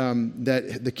 that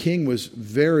the king was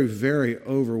very, very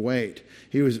overweight.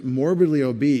 He was morbidly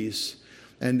obese.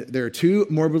 And there are two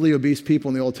morbidly obese people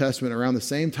in the Old Testament around the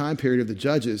same time period of the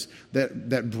Judges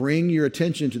that bring your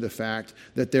attention to the fact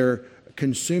that they're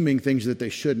consuming things that they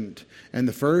shouldn't. And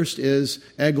the first is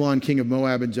Eglon, king of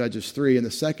Moab in Judges 3, and the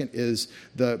second is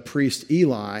the priest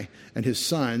Eli and his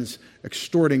sons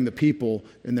extorting the people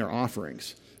in their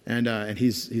offerings. And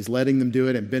he's letting them do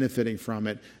it and benefiting from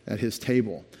it at his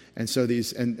table. And so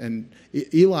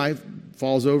Eli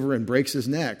falls over and breaks his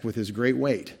neck with his great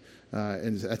weight.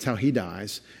 And that's how he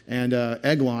dies. And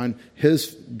Eglon,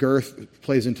 his girth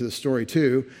plays into the story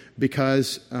too,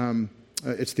 because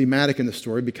it's thematic in the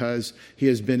story, because he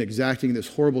has been exacting this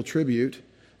horrible tribute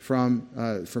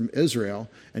from Israel.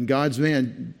 And God's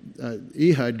man,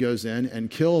 Ehud, goes in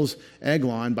and kills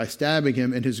Eglon by stabbing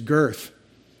him in his girth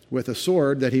with a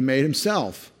sword that he made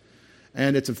himself.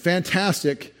 And it's a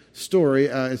fantastic story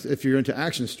if you're into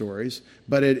action stories,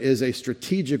 but it is a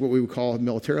strategic, what we would call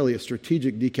militarily a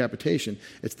strategic decapitation.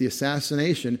 It's the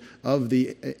assassination of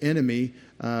the enemy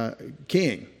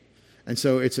king. And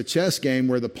so it's a chess game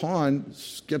where the pawn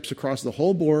skips across the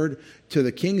whole board to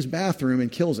the king's bathroom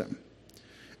and kills him.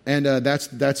 And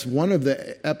that's one of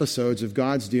the episodes of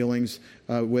God's dealings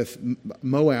with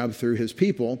Moab through his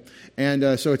people.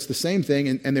 And so it's the same thing,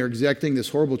 and they're exacting this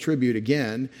horrible tribute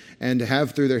again, and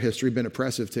have through their history been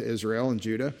oppressive to Israel and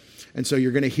Judah. And so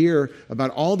you're going to hear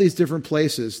about all these different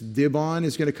places. Dibon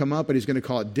is going to come up, but he's going to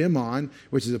call it Dimon,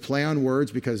 which is a play on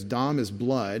words because Dam is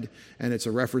blood, and it's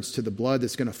a reference to the blood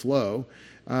that's going to flow.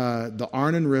 The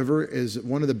Arnon River is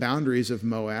one of the boundaries of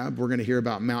Moab. We're going to hear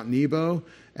about Mount Nebo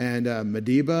and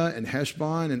Medeba and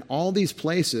Heshbon and all these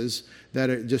places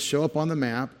that just show up on the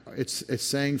map. It's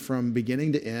saying from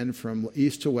beginning to end, from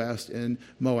east to west, in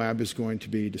Moab is going to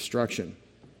be destruction.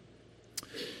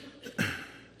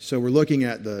 So we're looking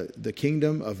at the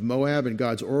kingdom of Moab and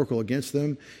God's oracle against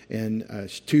them in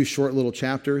 2 short little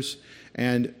chapters.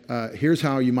 And here's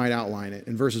how you might outline it.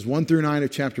 In verses 1 through 9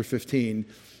 of chapter 15,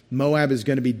 Moab is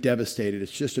going to be devastated.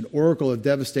 It's just an oracle of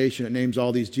devastation. It names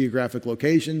all these geographic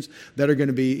locations that are going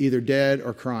to be either dead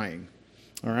or crying.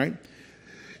 All right?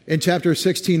 In chapter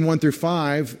 16, 1 through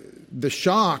 5, the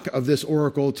shock of this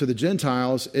oracle to the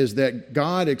Gentiles is that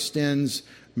God extends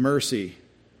mercy,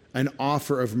 an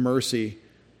offer of mercy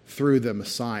through the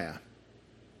Messiah.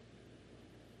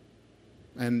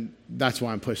 And that's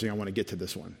why I'm pushing. I want to get to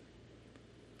this one.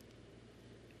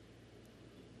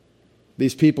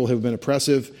 These people who have been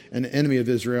oppressive and an enemy of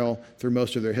Israel through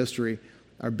most of their history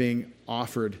are being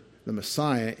offered the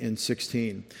Messiah in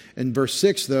 16. In verse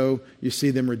 6, though, you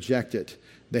see them reject it.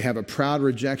 They have a proud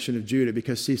rejection of Judah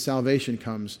because, see, salvation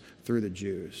comes through the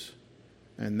Jews,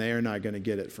 and they are not going to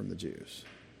get it from the Jews.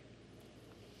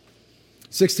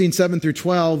 16, 7 through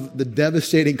 12, the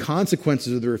devastating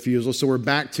consequences of the refusal. So we're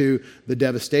back to the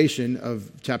devastation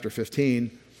of chapter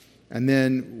 15, and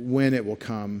then when it will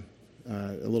come.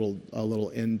 A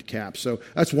little end cap. So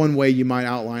that's one way you might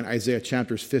outline Isaiah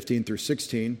chapters 15 through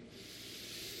 16.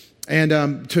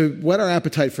 And to whet our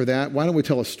appetite for that, why don't we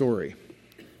tell a story?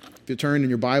 If you turn in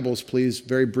your Bibles, please,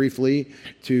 very briefly,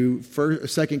 to 2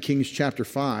 Kings chapter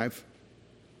 5.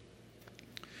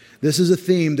 This is a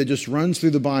theme that just runs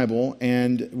through the Bible,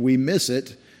 and we miss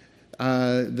it.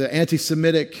 The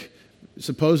anti-Semitic,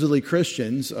 supposedly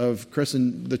Christians of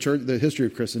the church, the history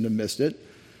of Christendom, missed it.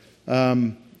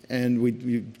 And we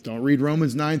don't read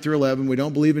Romans 9 through 11. We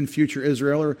don't believe in future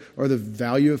Israel or the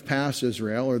value of past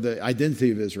Israel or the identity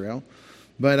of Israel.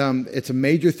 But it's a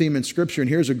major theme in Scripture. And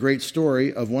here's a great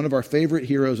story of one of our favorite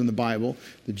heroes in the Bible,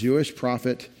 the Jewish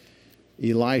prophet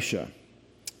Elisha.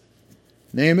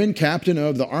 Naaman, captain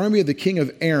of the army of the king of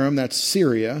Aram, that's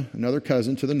Syria, another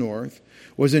cousin to the north,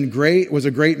 was a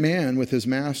great man with his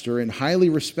master and highly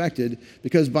respected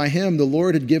because by him the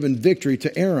Lord had given victory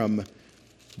to Aram.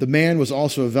 The man was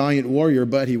also a valiant warrior,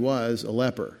 but he was a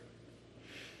leper.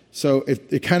 So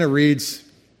it kind of reads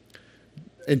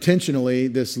intentionally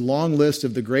this long list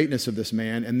of the greatness of this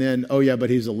man, and then, oh yeah, but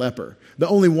he's a leper. The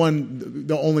only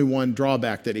one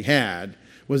drawback that he had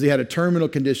was he had a terminal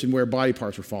condition where body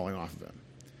parts were falling off of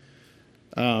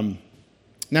him.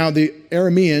 Now the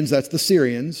Arameans, that's the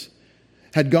Syrians,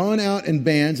 had gone out in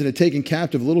bands and had taken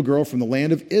captive a little girl from the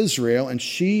land of Israel, and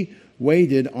she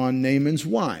waited on Naaman's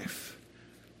wife.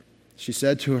 She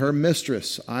said to her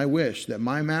mistress, I wish that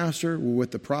my master were with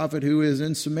the prophet who is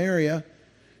in Samaria,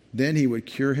 then he would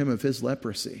cure him of his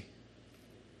leprosy.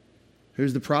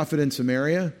 Who's the prophet in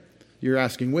Samaria? You're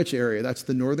asking which area? That's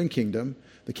the northern kingdom,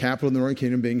 the capital of the northern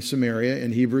kingdom being Samaria,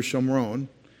 in Hebrew Shomron.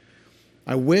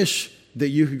 I wish that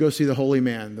you could go see the holy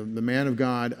man, the man of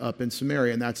God up in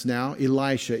Samaria, and that's now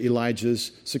Elisha,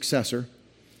 Elijah's successor.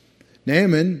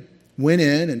 Naaman went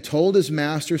in and told his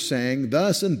master, saying,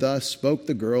 thus and thus spoke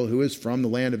the girl who is from the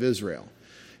land of Israel.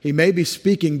 He may be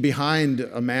speaking behind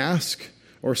a mask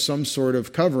or some sort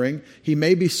of covering. He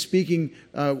may be speaking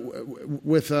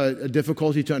with a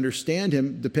difficulty to understand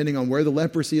him, depending on where the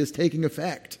leprosy is taking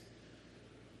effect.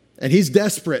 And he's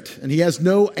desperate, and he has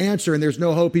no answer, and there's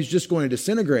no hope. He's just going to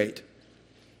disintegrate.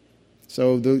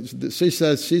 So she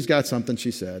says, she's got something,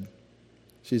 she said.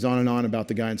 She's on and on about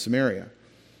the guy in Samaria.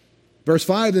 Verse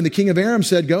 5, then the king of Aram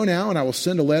said, go now, and I will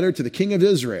send a letter to the king of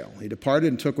Israel. He departed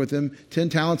and took with him 10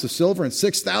 talents of silver and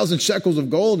 6,000 shekels of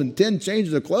gold and 10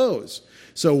 changes of clothes.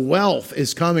 So wealth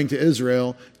is coming to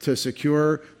Israel to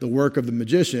secure the work of the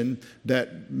magician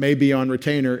that may be on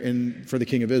retainer for the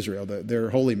king of Israel, their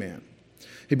holy man.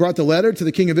 He brought the letter to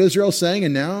the king of Israel, saying,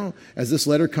 and now, as this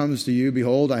letter comes to you,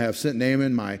 behold, I have sent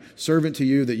Naaman, my servant, to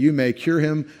you, that you may cure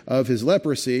him of his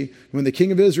leprosy. When the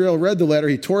king of Israel read the letter,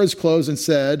 he tore his clothes and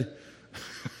said,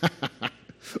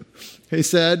 He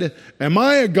said, am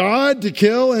I a God to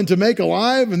kill and to make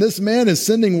alive? And this man is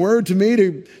sending word to me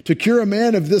to cure a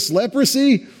man of this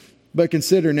leprosy? But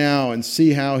consider now and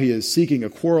see how he is seeking a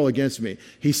quarrel against me.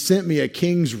 He sent me a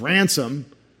king's ransom.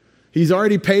 He's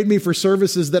already paid me for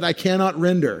services that I cannot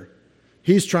render.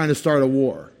 He's trying to start a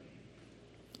war.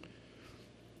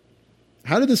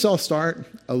 How did this all start?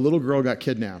 A little girl got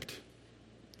kidnapped.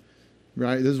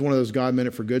 Right? This is one of those God meant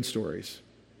it for good stories.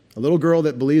 A little girl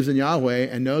that believes in Yahweh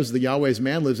and knows that Yahweh's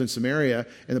man lives in Samaria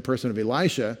in the person of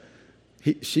Elisha.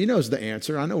 She knows the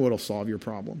answer. I know what'll solve your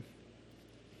problem.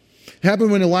 It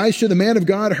happened when Elisha, the man of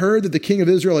God, heard that the king of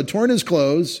Israel had torn his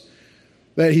clothes,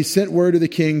 that he sent word to the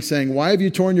king saying, why have you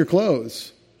torn your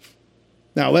clothes?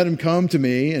 Now let him come to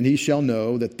me, and he shall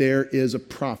know that there is a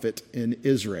prophet in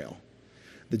Israel.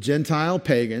 The Gentile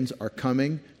pagans are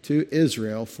coming to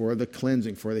Israel for the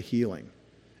cleansing, for the healing.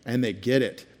 And they get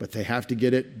it, but they have to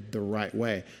get it the right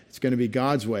way. It's going to be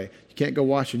God's way. You can't go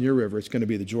wash in your river. It's going to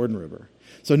be the Jordan River.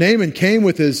 So Naaman came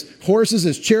with his horses,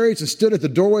 his chariots, and stood at the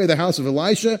doorway of the house of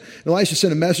Elisha. Elisha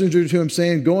sent a messenger to him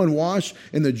saying, go and wash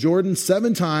in the Jordan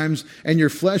 7 times, and your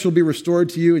flesh will be restored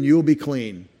to you, and you will be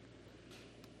clean.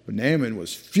 But Naaman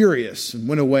was furious and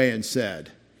went away and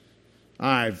said,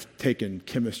 I've taken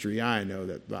chemistry. I know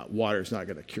that water's not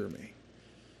going to cure me.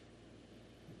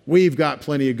 We've got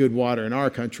plenty of good water in our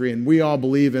country, and we all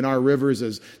believe in our rivers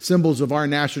as symbols of our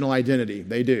national identity.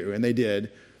 They do, and they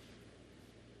did.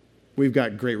 We've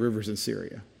got great rivers in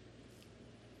Syria.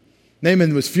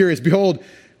 Naaman was furious. Behold,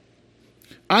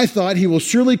 I thought he will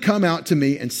surely come out to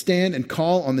me and stand and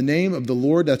call on the name of the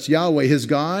Lord, that's Yahweh, his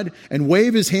God, and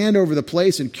wave his hand over the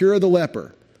place and cure the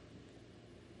leper.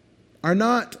 Are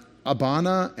not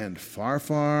Abana and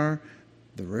Pharpar,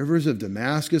 the rivers of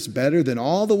Damascus, better than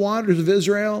all the waters of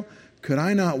Israel? Could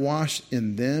I not wash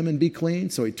in them and be clean?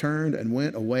 So he turned and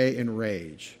went away in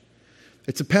rage.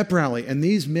 It's a pep rally, and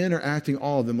these men are acting,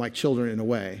 all of them, like children in a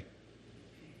way.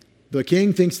 The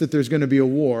king thinks that there's going to be a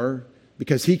war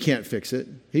because he can't fix it.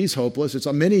 He's hopeless. It's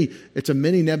a mini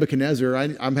Nebuchadnezzar.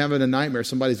 I'm having a nightmare.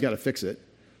 Somebody's got to fix it.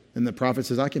 And the prophet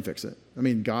says, I can fix it. I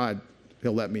mean, God,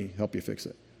 he'll let me help you fix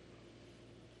it.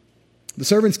 The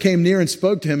servants came near and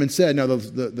spoke to him and said, now the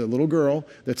little girl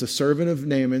that's a servant of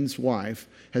Naaman's wife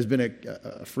has been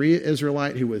a free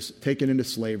Israelite who was taken into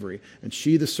slavery. And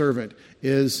she, the servant,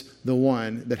 is the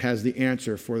one that has the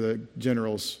answer for the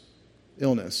general's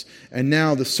illness. And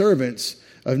now the servants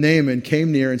of Naaman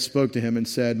came near and spoke to him and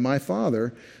said, my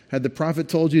father, had the prophet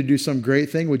told you to do some great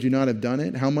thing, would you not have done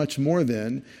it? How much more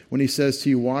then when he says to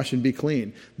you, wash and be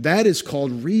clean? That is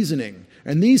called reasoning.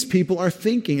 And these people are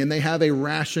thinking, and they have a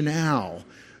rationale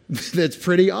that's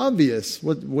pretty obvious.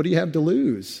 What do you have to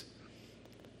lose?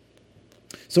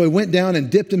 So he went down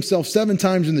and dipped himself 7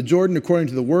 times in the Jordan according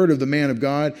to the word of the man of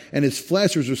God, and his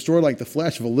flesh was restored like the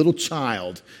flesh of a little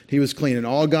child. He was clean. And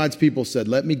all God's people said,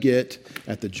 let me get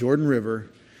at the Jordan River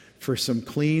for some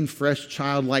clean, fresh,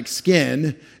 childlike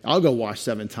skin. I'll go wash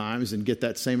 7 times and get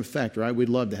that same effect, right? We'd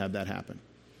love to have that happen.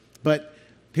 But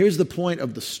here's the point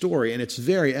of the story, and it's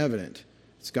very evident.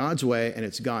 It's God's way and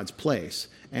it's God's place.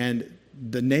 And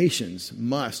the nations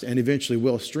must and eventually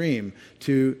will stream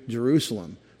to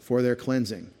Jerusalem for their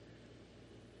cleansing.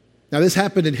 Now, this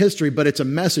happened in history, but it's a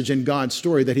message in God's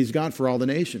story that he's got for all the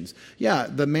nations. Yeah,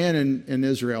 the man in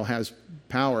Israel has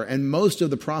power, and most of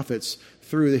the prophets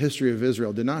through the history of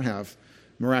Israel did not have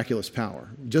miraculous power.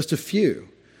 Just a few.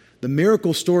 The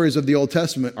miracle stories of the Old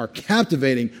Testament are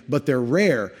captivating, but they're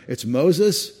rare. It's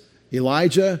Moses,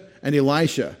 Elijah, and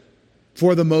Elisha.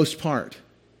 For the most part.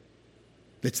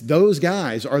 It's those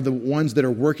guys are the ones that are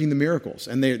working the miracles.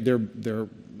 And they're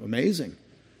amazing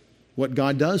what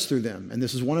God does through them. And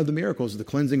this is one of the miracles, the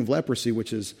cleansing of leprosy,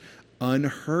 which is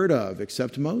unheard of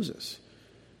except Moses.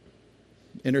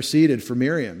 Interceded for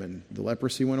Miriam and the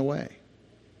leprosy went away.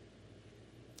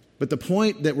 But the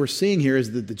point that we're seeing here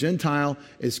is that the Gentile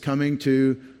is coming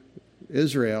to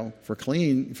Israel for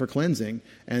cleansing,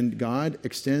 and God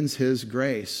extends his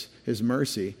grace, his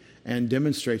mercy, and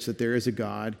demonstrates that there is a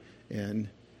God in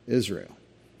Israel.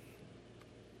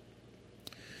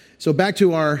 So back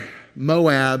to our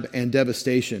Moab and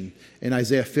devastation in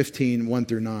Isaiah 15, 1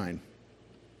 through 9.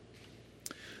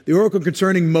 The oracle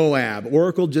concerning Moab.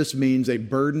 Oracle just means a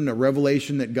burden, a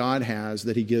revelation that God has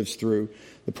that he gives through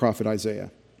the prophet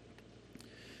Isaiah.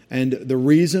 And the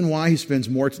reason why he spends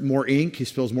more ink, he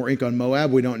spills more ink on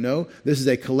Moab, we don't know. This is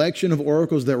a collection of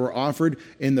oracles that were offered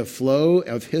in the flow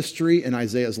of history in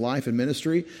Isaiah's life and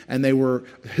ministry. And they were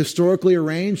historically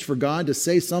arranged for God to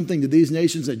say something to these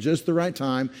nations at just the right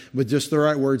time with just the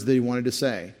right words that he wanted to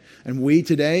say. And we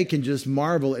today can just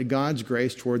marvel at God's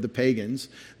grace toward the pagans,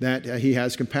 that he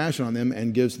has compassion on them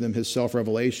and gives them his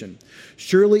self-revelation.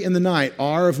 Surely in the night,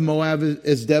 Ar of Moab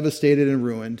is devastated and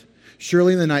ruined.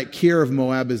 Surely in the night, Kir of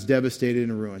Moab is devastated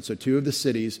and ruined. So two of the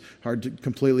cities are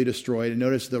completely destroyed. And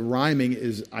notice the rhyming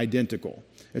is identical.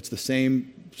 It's the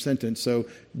same sentence. So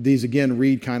these again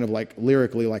read kind of like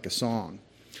lyrically like a song.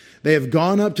 They have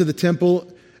gone up to the temple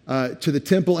and to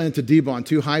Dibon,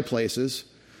 two high places,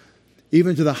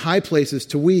 even to the high places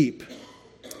to weep.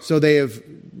 So their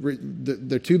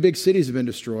two big cities have been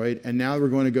destroyed, and now we're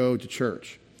going to go to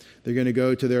church. They're going to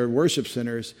go to their worship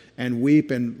centers and weep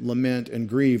and lament and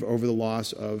grieve over the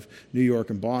loss of New York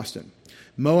and Boston.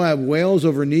 Moab wails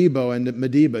over Nebo and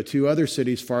Medeba, two other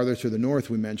cities farther to the north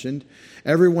we mentioned.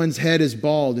 Everyone's head is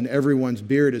bald and everyone's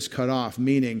beard is cut off,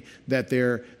 meaning that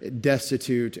they're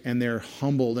destitute and they're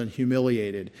humbled and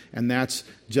humiliated. And that's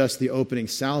just the opening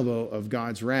salvo of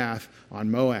God's wrath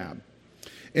on Moab.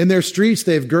 In their streets,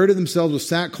 they've girded themselves with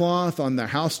sackcloth on their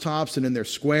housetops and in their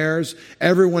squares.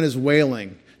 Everyone is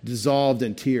wailing, dissolved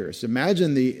in tears.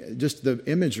 Imagine just the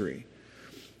imagery.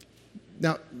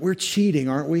 Now, we're cheating,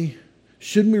 aren't we?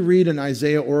 Shouldn't we read an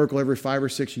Isaiah oracle every 5 or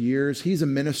 6 years? He's a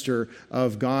minister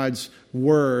of God's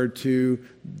word to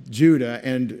Judah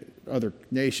and other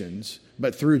nations,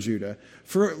 but through Judah,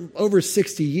 for over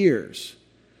 60 years,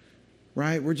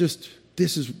 right?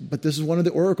 This is one of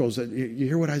the oracles. You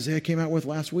hear what Isaiah came out with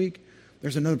last week?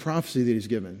 There's another prophecy that he's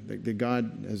given, that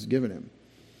God has given him.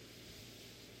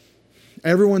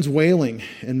 Everyone's wailing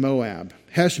in Moab.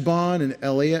 Heshbon and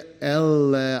Elealeh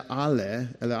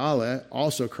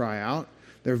also cry out.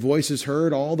 Their voice is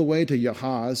heard all the way to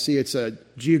Yahaz. See, it's a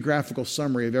geographical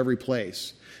summary of every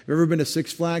place. Have you ever been to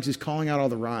Six Flags? He's calling out all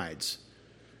the rides.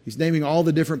 He's naming all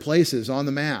the different places on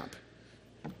the map.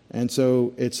 And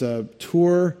so it's a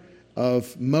tour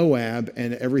of Moab,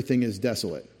 and everything is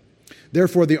desolate.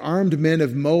 Therefore, the armed men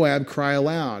of Moab cry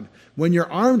aloud. When your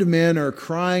armed men are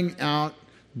crying out,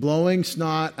 blowing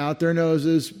snot out their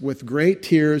noses with great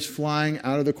tears flying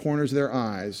out of the corners of their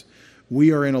eyes,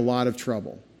 we are in a lot of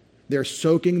trouble. They're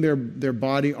soaking their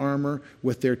body armor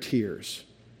with their tears.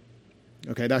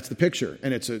 Okay, that's the picture.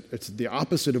 And it's the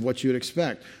opposite of what you would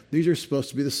expect. These are supposed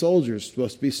to be the soldiers,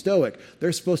 supposed to be stoic.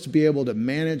 They're supposed to be able to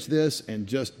manage this and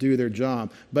just do their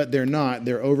job. But they're not.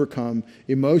 They're overcome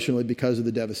emotionally because of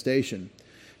the devastation.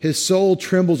 His soul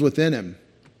trembles within him.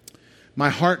 My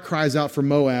heart cries out for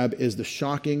Moab is the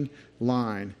shocking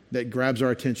line that grabs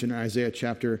our attention in Isaiah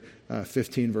chapter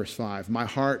 15, verse 5. My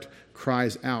heart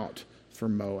cries out for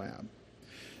Moab.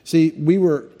 See, we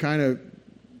were kind of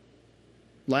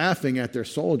laughing at their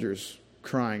soldiers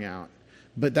crying out,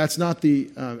 but that's not the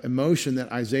emotion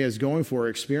that Isaiah is going for or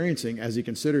experiencing as he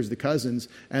considers the cousins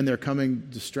and their coming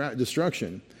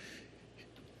destruction.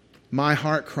 My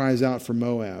heart cries out for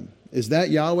Moab. Is that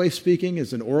Yahweh speaking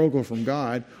as an oracle from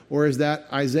God, or is that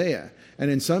Isaiah?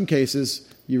 And in some cases,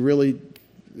 you're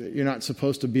not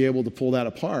supposed to be able to pull that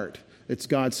apart. It's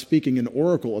God speaking an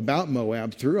oracle about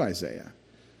Moab through Isaiah.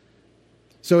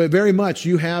 So it very much,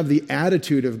 you have the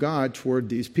attitude of God toward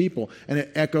these people, and it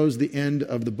echoes the end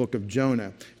of the book of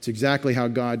Jonah. It's exactly how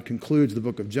God concludes the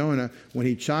book of Jonah when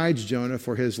he chides Jonah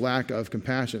for his lack of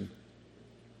compassion.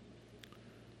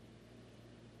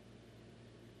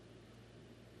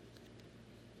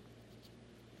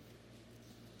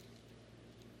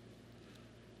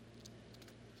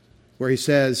 Where he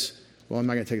says, well, I'm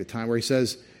not going to take the time, where he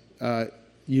says,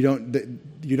 you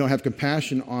don't have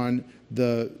compassion on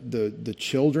the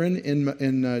children in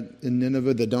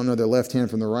Nineveh that don't know their left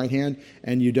hand from their right hand,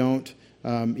 and you don't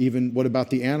what about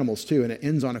the animals too? And it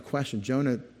ends on a question.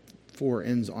 Jonah 4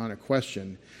 ends on a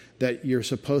question that you're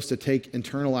supposed to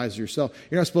internalize yourself.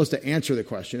 You're not supposed to answer the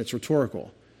question. It's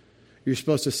rhetorical. You're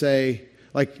supposed to say,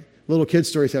 like little kid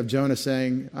stories have Jonah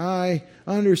saying, I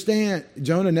understand.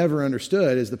 Jonah never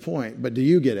understood is the point, but do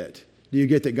you get it? Do you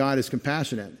get that God is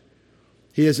compassionate?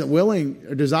 He isn't willing,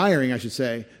 or desiring, I should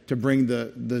say, to bring the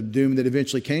doom that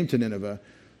eventually came to Nineveh,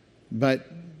 but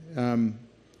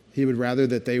he would rather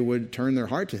that they would turn their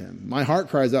heart to him. My heart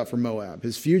cries out for Moab.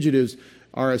 His fugitives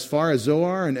are as far as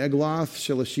Zoar and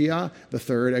Egloth-Shelishiah the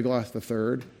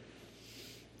third.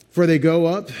 For they go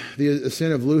up the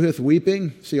ascent of Luhith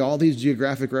weeping. See all these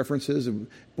geographic references.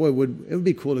 Boy, it would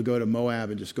be cool to go to Moab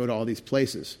and just go to all these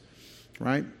places,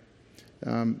 right?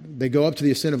 They go up to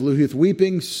the ascent of Luhith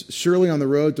weeping. Surely on the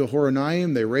road to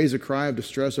Horonaim, they raise a cry of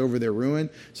distress over their ruin.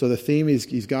 So the theme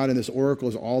he's got in this oracle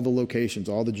is all the locations,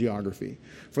 all the geography.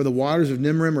 For the waters of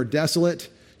Nimrim are desolate.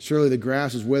 Surely the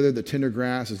grass is withered, the tender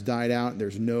grass has died out, and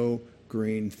there's no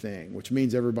green thing, which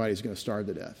means everybody's going to starve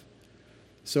to death.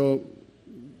 So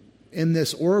in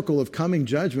this oracle of coming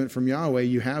judgment from Yahweh,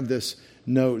 you have this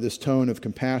note, this tone of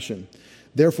compassion.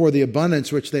 Therefore, the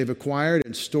abundance which they've acquired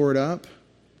and stored up,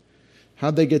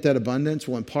 how'd they get that abundance?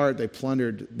 Well, in part, they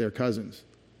plundered their cousins.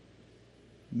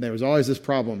 There was always this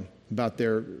problem about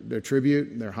their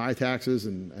tribute, their high taxes,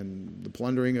 and the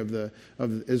plundering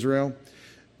of Israel.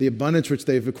 The abundance which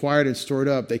they've acquired and stored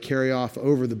up, they carry off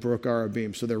over the brook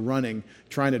Arabim. So they're running,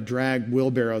 trying to drag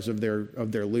wheelbarrows of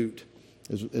their loot,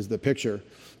 is the picture.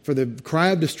 For the cry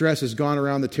of distress has gone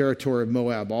around the territory of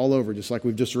Moab, all over, just like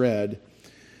we've just read.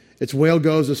 Its wail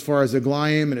goes as far as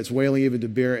Eglaim, and it's wailing even to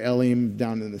Beer Elim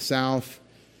down in the south.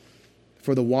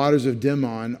 For the waters of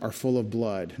Dimon are full of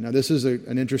blood. Now this is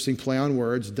an interesting play on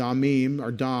words. Damim,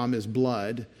 or dam, is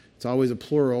blood. It's always a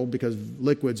plural because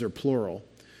liquids are plural.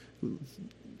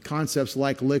 Concepts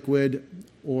like liquid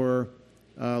or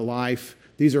life,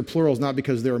 these are plurals not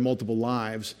because there are multiple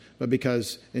lives, but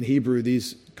because in Hebrew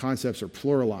these concepts are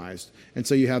pluralized. And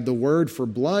so you have the word for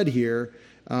blood here,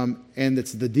 and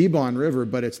it's the Dibon River,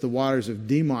 but it's the waters of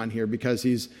Dimon here because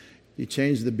he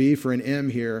changed the B for an M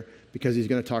here because he's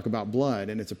going to talk about blood.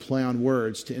 And it's a play on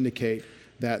words to indicate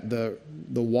that the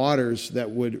waters that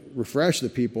would refresh the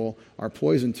people are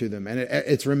poison to them. And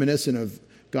it's reminiscent of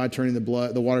God turning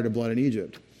the water to blood in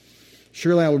Egypt.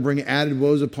 Surely I will bring added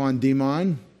woes upon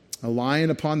Dimon, a lion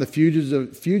upon the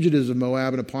fugitives of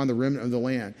Moab, and upon the remnant of the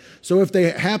land. So if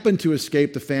they happen to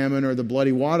escape the famine or the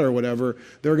bloody water or whatever,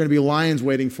 there are going to be lions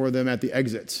waiting for them at the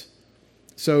exits.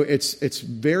 So it's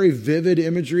very vivid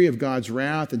imagery of God's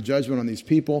wrath and judgment on these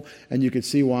people, and you can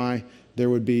see why there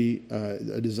would be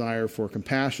a desire for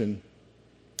compassion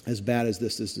as bad as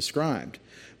this is described.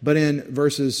 But in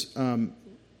verses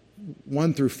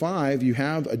 1 through 5, you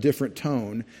have a different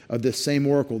tone of this same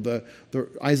oracle.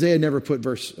 Isaiah never put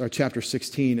chapter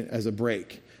 16 as a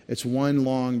break. It's one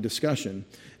long discussion.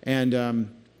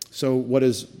 And so what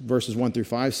does verses 1 through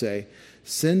 5 say?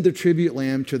 Send the tribute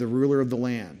lamb to the ruler of the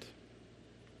land.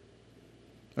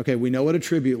 Okay, we know what a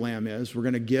tribute lamb is. We're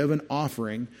going to give an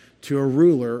offering to a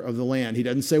ruler of the land. He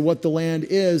doesn't say what the land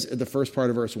is at the first part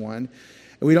of verse 1. And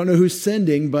we don't know who's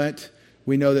sending, but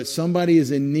we know that somebody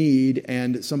is in need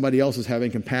and somebody else is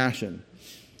having compassion.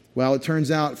 Well, it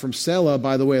turns out from Selah,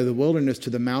 by the way of the wilderness, to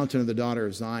the mountain of the daughter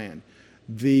of Zion,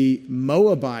 the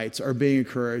Moabites are being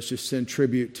encouraged to send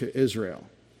tribute to Israel,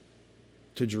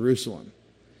 to Jerusalem,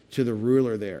 to the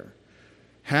ruler there.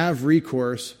 Have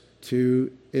recourse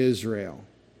to Israel.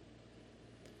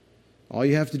 All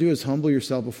you have to do is humble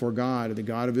yourself before God, the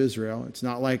God of Israel. It's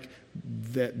not like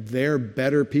that they're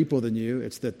better people than you.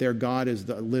 It's that their God is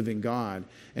the living God.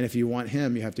 And if you want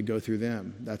him, you have to go through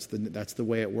them. That's the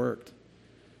way it worked.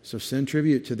 So send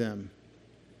tribute to them.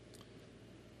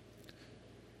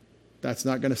 That's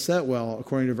not going to set well,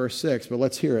 according to verse 6, but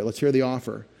let's hear it. Let's hear the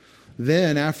offer.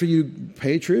 Then, after you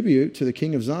pay tribute to the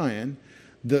king of Zion,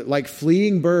 like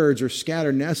fleeing birds or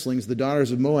scattered nestlings, the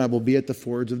daughters of Moab will be at the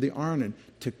fords of the Arnon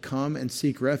to come and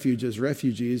seek refuge as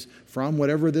refugees from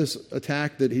whatever this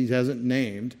attack that he hasn't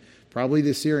named, probably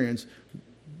the Assyrians.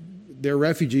 They're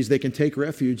refugees. They can take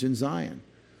refuge in Zion.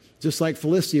 Just like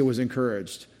Philistia was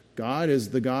encouraged. God is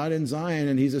the God in Zion,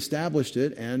 and he's established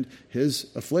it, and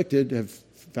his afflicted have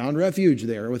found refuge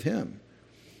there with him.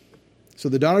 So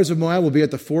the daughters of Moab will be at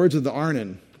the fords of the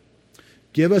Arnon.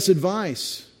 Give us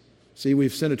advice. See,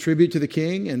 we've sent a tribute to the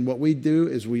king, and what we do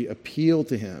is we appeal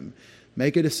to him.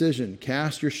 Make a decision.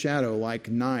 Cast your shadow like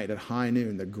night at high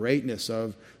noon, the greatness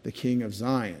of the king of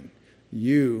Zion.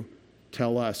 You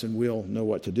tell us, and we'll know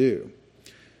what to do.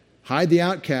 Hide the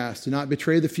outcast. Do not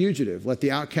betray the fugitive. Let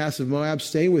the outcasts of Moab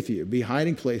stay with you. Be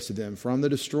hiding place to them from the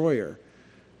destroyer.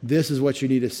 This is what you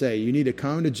need to say. You need to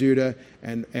come to Judah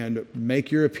and make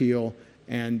your appeal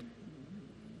and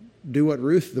do what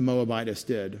Ruth the Moabitess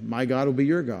did. My God will be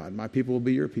your God. My people will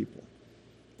be your people.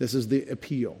 This is the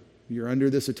appeal. You're under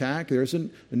this attack. There's a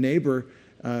neighbor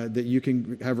that you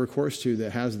can have recourse to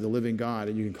that has the living God,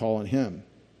 and you can call on him.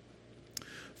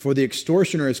 For the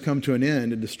extortioner has come to an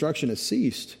end, and destruction has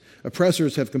ceased.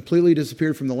 Oppressors have completely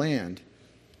disappeared from the land.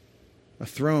 A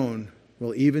throne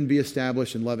will even be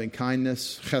established in loving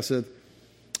kindness, chesed,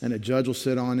 and a judge will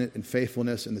sit on it in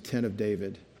faithfulness in the tent of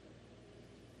David.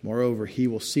 Moreover, he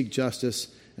will seek justice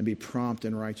and be prompt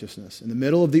in righteousness. In the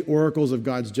middle of the oracles of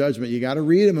God's judgment, you got to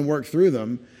read them and work through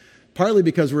them, partly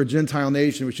because we're a Gentile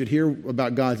nation. We should hear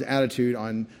about God's attitude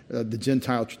on the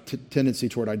Gentile tendency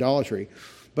toward idolatry.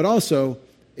 But also,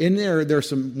 in there are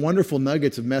some wonderful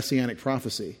nuggets of messianic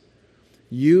prophecy.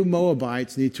 You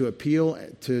Moabites need to appeal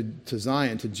to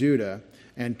Zion, to Judah,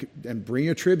 and bring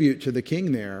a tribute to the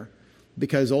king there,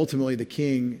 because ultimately the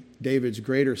king, David's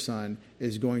greater son,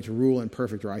 is going to rule in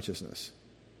perfect righteousness.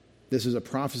 This is a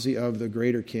prophecy of the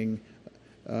greater king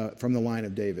from the line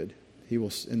of David. He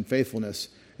will, in faithfulness,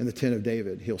 in the tent of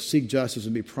David. He'll seek justice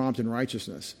and be prompt in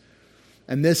righteousness.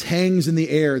 And this hangs in the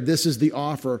air. This is the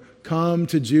offer. Come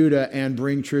to Judah and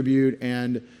bring tribute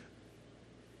and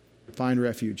find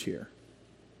refuge here.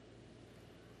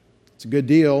 It's a good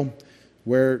deal.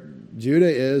 Where Judah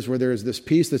is, where there's this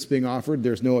peace that's being offered,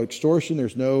 there's no extortion,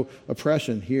 there's no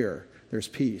oppression here. There's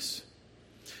peace.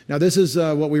 Now this is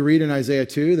what we read in Isaiah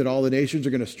 2, that all the nations are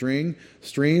going to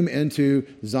stream into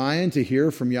Zion to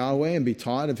hear from Yahweh and be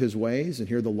taught of his ways and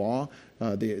hear the law,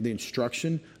 the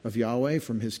instruction of Yahweh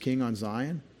from his king on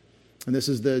Zion. And this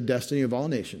is the destiny of all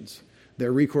nations.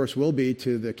 Their recourse will be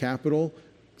to the capital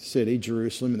city,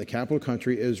 Jerusalem, and the capital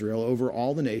country, Israel, over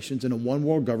all the nations in a one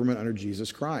world government under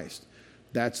Jesus Christ.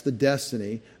 That's the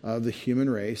destiny of the human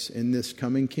race in this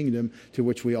coming kingdom to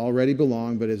which we already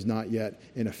belong, but is not yet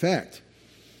in effect.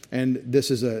 And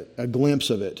this is a glimpse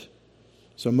of it.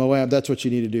 So Moab, that's what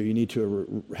you need to do. You need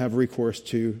to have recourse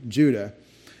to Judah.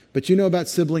 But you know about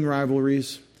sibling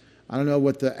rivalries. I don't know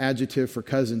what the adjective for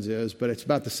cousins is, but it's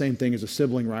about the same thing as a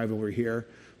sibling rivalry here.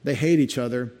 They hate each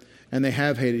other, and they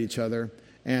have hated each other,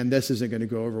 and this isn't going to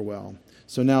go over well.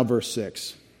 So now verse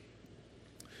 6.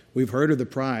 We've heard of the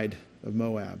pride of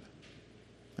Moab,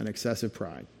 an excessive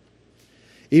pride.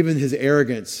 Even his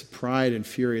arrogance, pride, and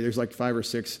fury. There's like 5 or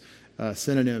 6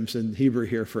 synonyms in Hebrew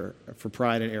here for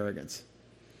pride and arrogance.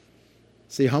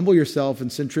 See, humble yourself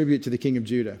and send tribute to the king of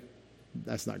Judah.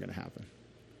 That's not going to happen.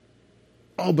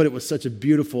 Oh, but it was such a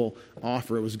beautiful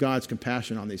offer. It was God's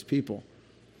compassion on these people.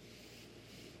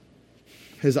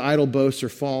 His idle boasts are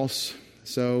false,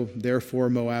 so therefore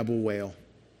Moab will wail.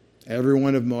 Every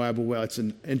one of Moab will wail. It's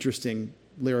an interesting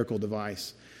lyrical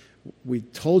device. We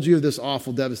told you of this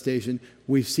awful devastation.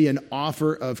 We see an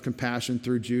offer of compassion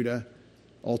through Judah,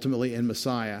 ultimately in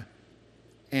Messiah.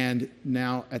 And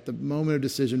now at the moment of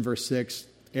decision, verse 6,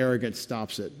 arrogance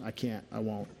stops it. I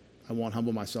won't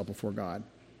humble myself before God.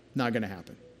 Not going to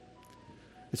happen.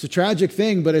 It's a tragic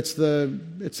thing, but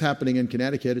it's happening in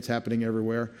Connecticut. It's happening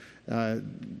everywhere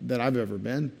that I've ever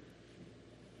been.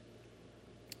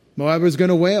 Moab is going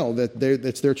to wail.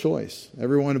 That's their choice.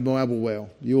 Everyone of Moab will wail.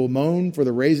 You will moan for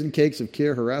the raisin cakes of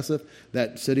Kir Hareseth,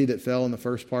 that city that fell in the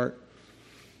first part.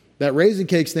 That raisin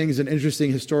cakes thing is an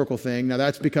interesting historical thing. Now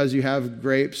that's because you have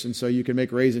grapes, and so you can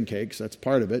make raisin cakes. That's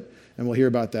part of it, and we'll hear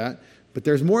about that. But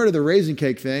there's more to the raisin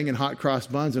cake thing and hot cross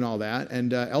buns and all that.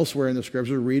 And elsewhere in the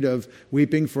scripture, read of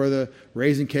weeping for the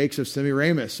raisin cakes of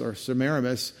Semiramis or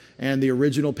Semiramis and the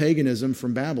original paganism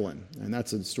from Babylon. And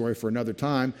that's a story for another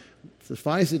time.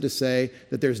 Suffice it to say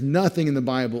that there's nothing in the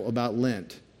Bible about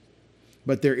Lent.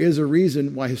 But there is a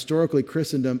reason why historically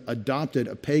Christendom adopted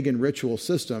a pagan ritual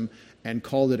system and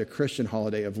called it a Christian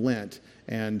holiday of Lent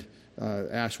and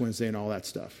Ash Wednesday and all that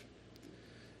stuff.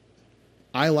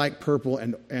 I like purple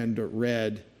and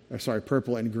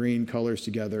purple and green colors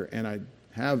together, and I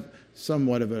have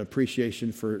somewhat of an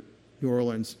appreciation for New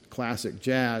Orleans classic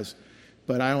jazz,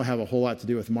 but I don't have a whole lot to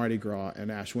do with Mardi Gras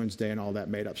and Ash Wednesday and all that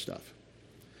made up stuff.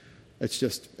 It's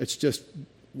just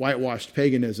whitewashed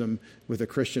paganism with a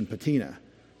Christian patina,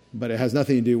 but it has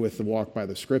nothing to do with the walk by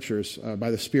the Scriptures,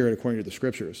 by the Spirit according to the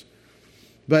Scriptures.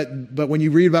 But when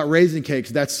you read about raisin cakes,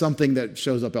 that's something that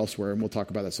shows up elsewhere, and we'll talk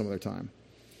about that some other time.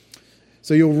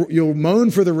 So you'll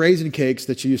moan for the raisin cakes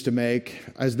that you used to make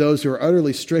as those who are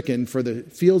utterly stricken, for the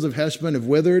fields of Heshbon have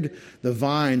withered, the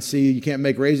vines. See, you can't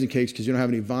make raisin cakes because you don't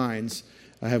have any vines.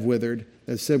 Have withered.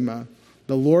 That's Sigma.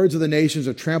 The lords of the nations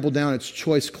have trampled down its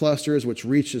choice clusters, which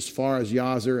reached as far as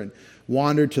Yazer and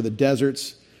wandered to the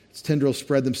deserts. Its tendrils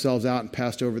spread themselves out and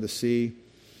passed over the sea.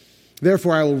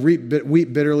 Therefore, I will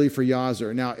weep bitterly for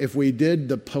Yazer. Now, if we did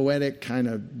the poetic kind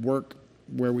of work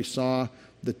where we saw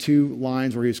the 2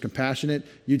 lines where he was compassionate,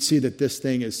 you'd see that this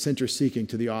thing is center-seeking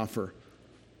to the offer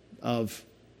of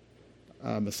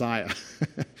Messiah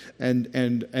and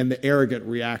the arrogant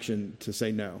reaction to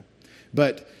say no.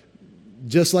 But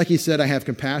just like he said, I have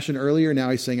compassion earlier, now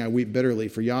he's saying I weep bitterly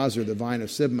for Yazer, the vine of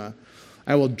Sibmah.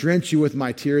 I will drench you with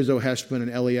my tears, O Heshbon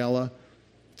and Eliela,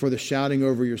 for the shouting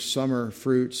over your summer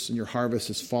fruits and your harvest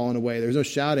has fallen away. There's no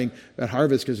shouting at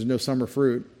harvest because there's no summer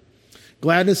fruit.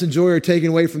 Gladness and joy are taken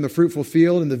away from the fruitful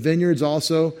field, and the vineyards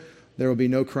also. There will be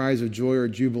no cries of joy or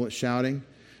jubilant shouting.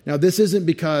 Now, this isn't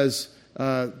because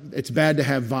it's bad to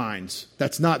have vines.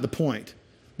 That's not the point.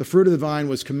 The fruit of the vine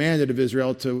was commanded of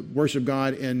Israel to worship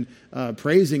God in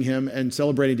praising him and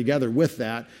celebrating together with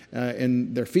that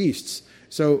in their feasts.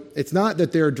 So it's not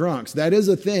that they're drunks. That is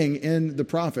a thing in the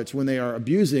prophets. When they are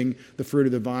abusing the fruit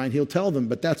of the vine, he'll tell them,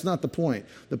 but that's not the point.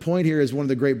 The point here is one of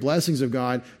the great blessings of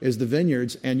God is the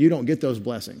vineyards, and you don't get those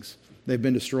blessings. They've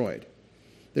been destroyed.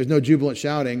 There's no jubilant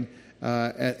shouting,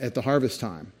 at the harvest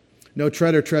time. No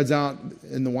treader treads out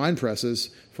in the wine presses,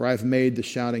 for I have made the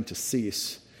shouting to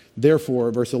cease.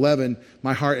 Therefore, verse 11,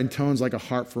 my heart intones like a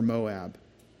harp for Moab.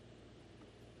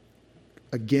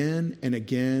 Again and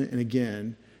again and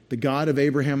again, the God of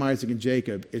Abraham, Isaac, and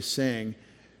Jacob is saying,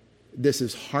 this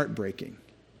is heartbreaking,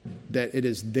 that it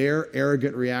is their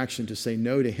arrogant reaction to say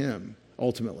no to him,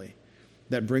 ultimately,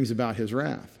 that brings about his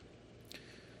wrath.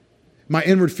 My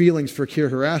inward feelings for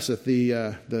Kir-Hareseth,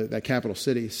 that capital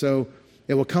city. So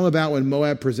it will come about when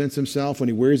Moab presents himself, when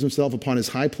he wears himself upon his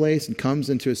high place and comes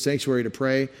into his sanctuary to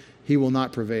pray, he will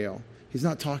not prevail. He's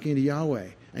not talking to Yahweh.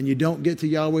 And you don't get to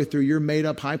Yahweh through your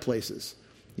made-up high places.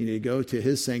 You need to go to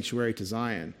his sanctuary, to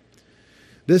Zion.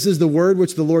 This is the word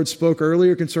which the Lord spoke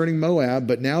earlier concerning Moab,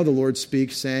 but now the Lord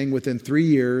speaks, saying, within 3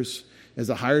 years, as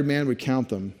a hired man would count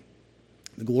them,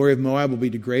 the glory of Moab will be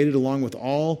degraded along with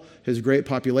all his great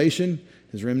population.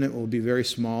 His remnant will be very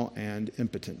small and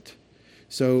impotent.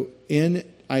 So in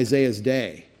Isaiah's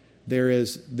day,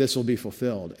 this will be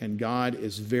fulfilled. And God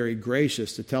is very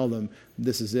gracious to tell them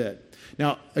this is it.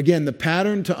 Now, again, the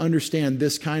pattern to understand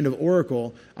this kind of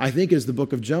oracle, I think, is the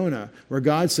book of Jonah, where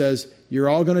God says, you're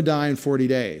all going to die in 40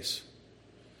 days.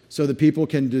 So the people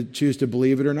can choose to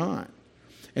believe it or not.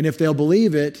 And if they'll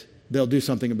believe it, they'll do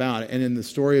something about it. And in the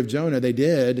story of Jonah, they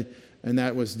did, and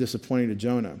that was disappointing to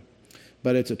Jonah.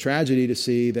 But it's a tragedy to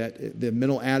see that the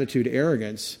mental attitude,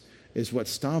 arrogance, is what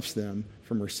stops them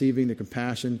from receiving the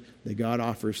compassion that God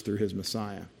offers through his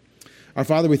Messiah. Our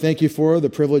Father, we thank you for the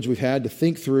privilege we've had to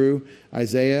think through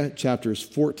Isaiah chapters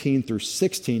 14 through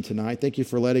 16 tonight. Thank you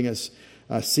for letting us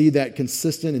see that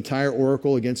consistent entire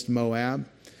oracle against Moab.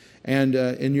 And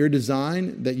in your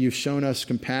design, that you've shown us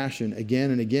compassion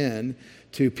again and again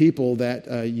to people that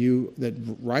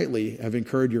rightly have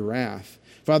incurred your wrath.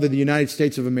 Father, the United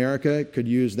States of America could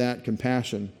use that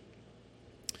compassion.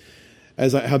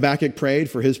 As Habakkuk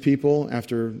prayed for his people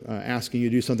after asking you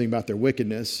to do something about their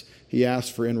wickedness, he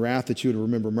asked for in wrath that you would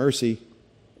remember mercy.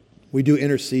 We do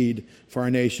intercede for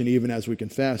our nation even as we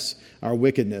confess our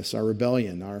wickedness, our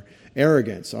rebellion, our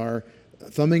arrogance, our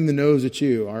thumbing the nose at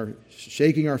you, our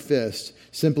shaking our fist,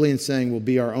 simply in saying we'll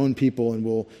be our own people and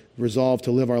we'll resolve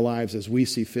to live our lives as we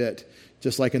see fit,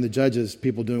 just like in the Judges,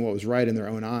 people doing what was right in their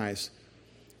own eyes.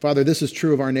 Father, this is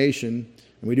true of our nation,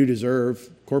 and we do deserve,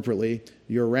 corporately,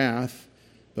 your wrath,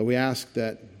 but we ask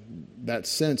that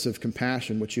sense of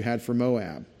compassion which you had for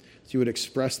Moab, that you would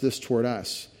express this toward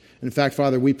us. And in fact,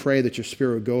 Father, we pray that your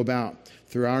Spirit would go about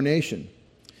through our nation,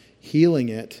 healing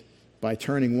it by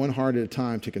turning one heart at a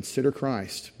time to consider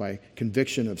Christ, by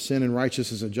conviction of sin and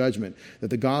righteousness and judgment, that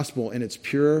the gospel in its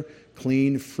pure,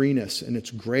 clean freeness and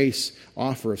its grace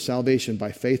offer of salvation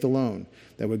by faith alone,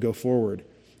 that would go forward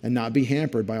and not be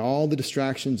hampered by all the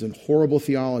distractions and horrible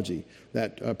theology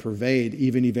that pervade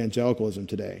even evangelicalism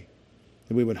today.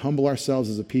 That we would humble ourselves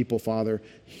as a people, Father,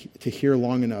 to hear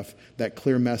long enough that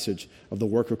clear message of the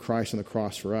work of Christ on the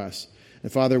cross for us.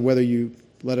 And Father, whether you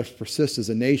let us persist as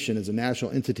a nation, as a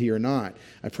national entity or not,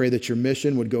 I pray that your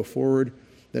mission would go forward,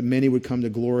 that many would come to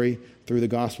glory through the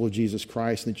gospel of Jesus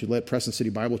Christ, and that you let Preston City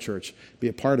Bible Church be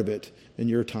a part of it in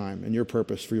your time and your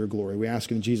purpose for your glory. We ask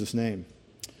in Jesus' name.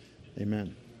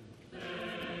 Amen.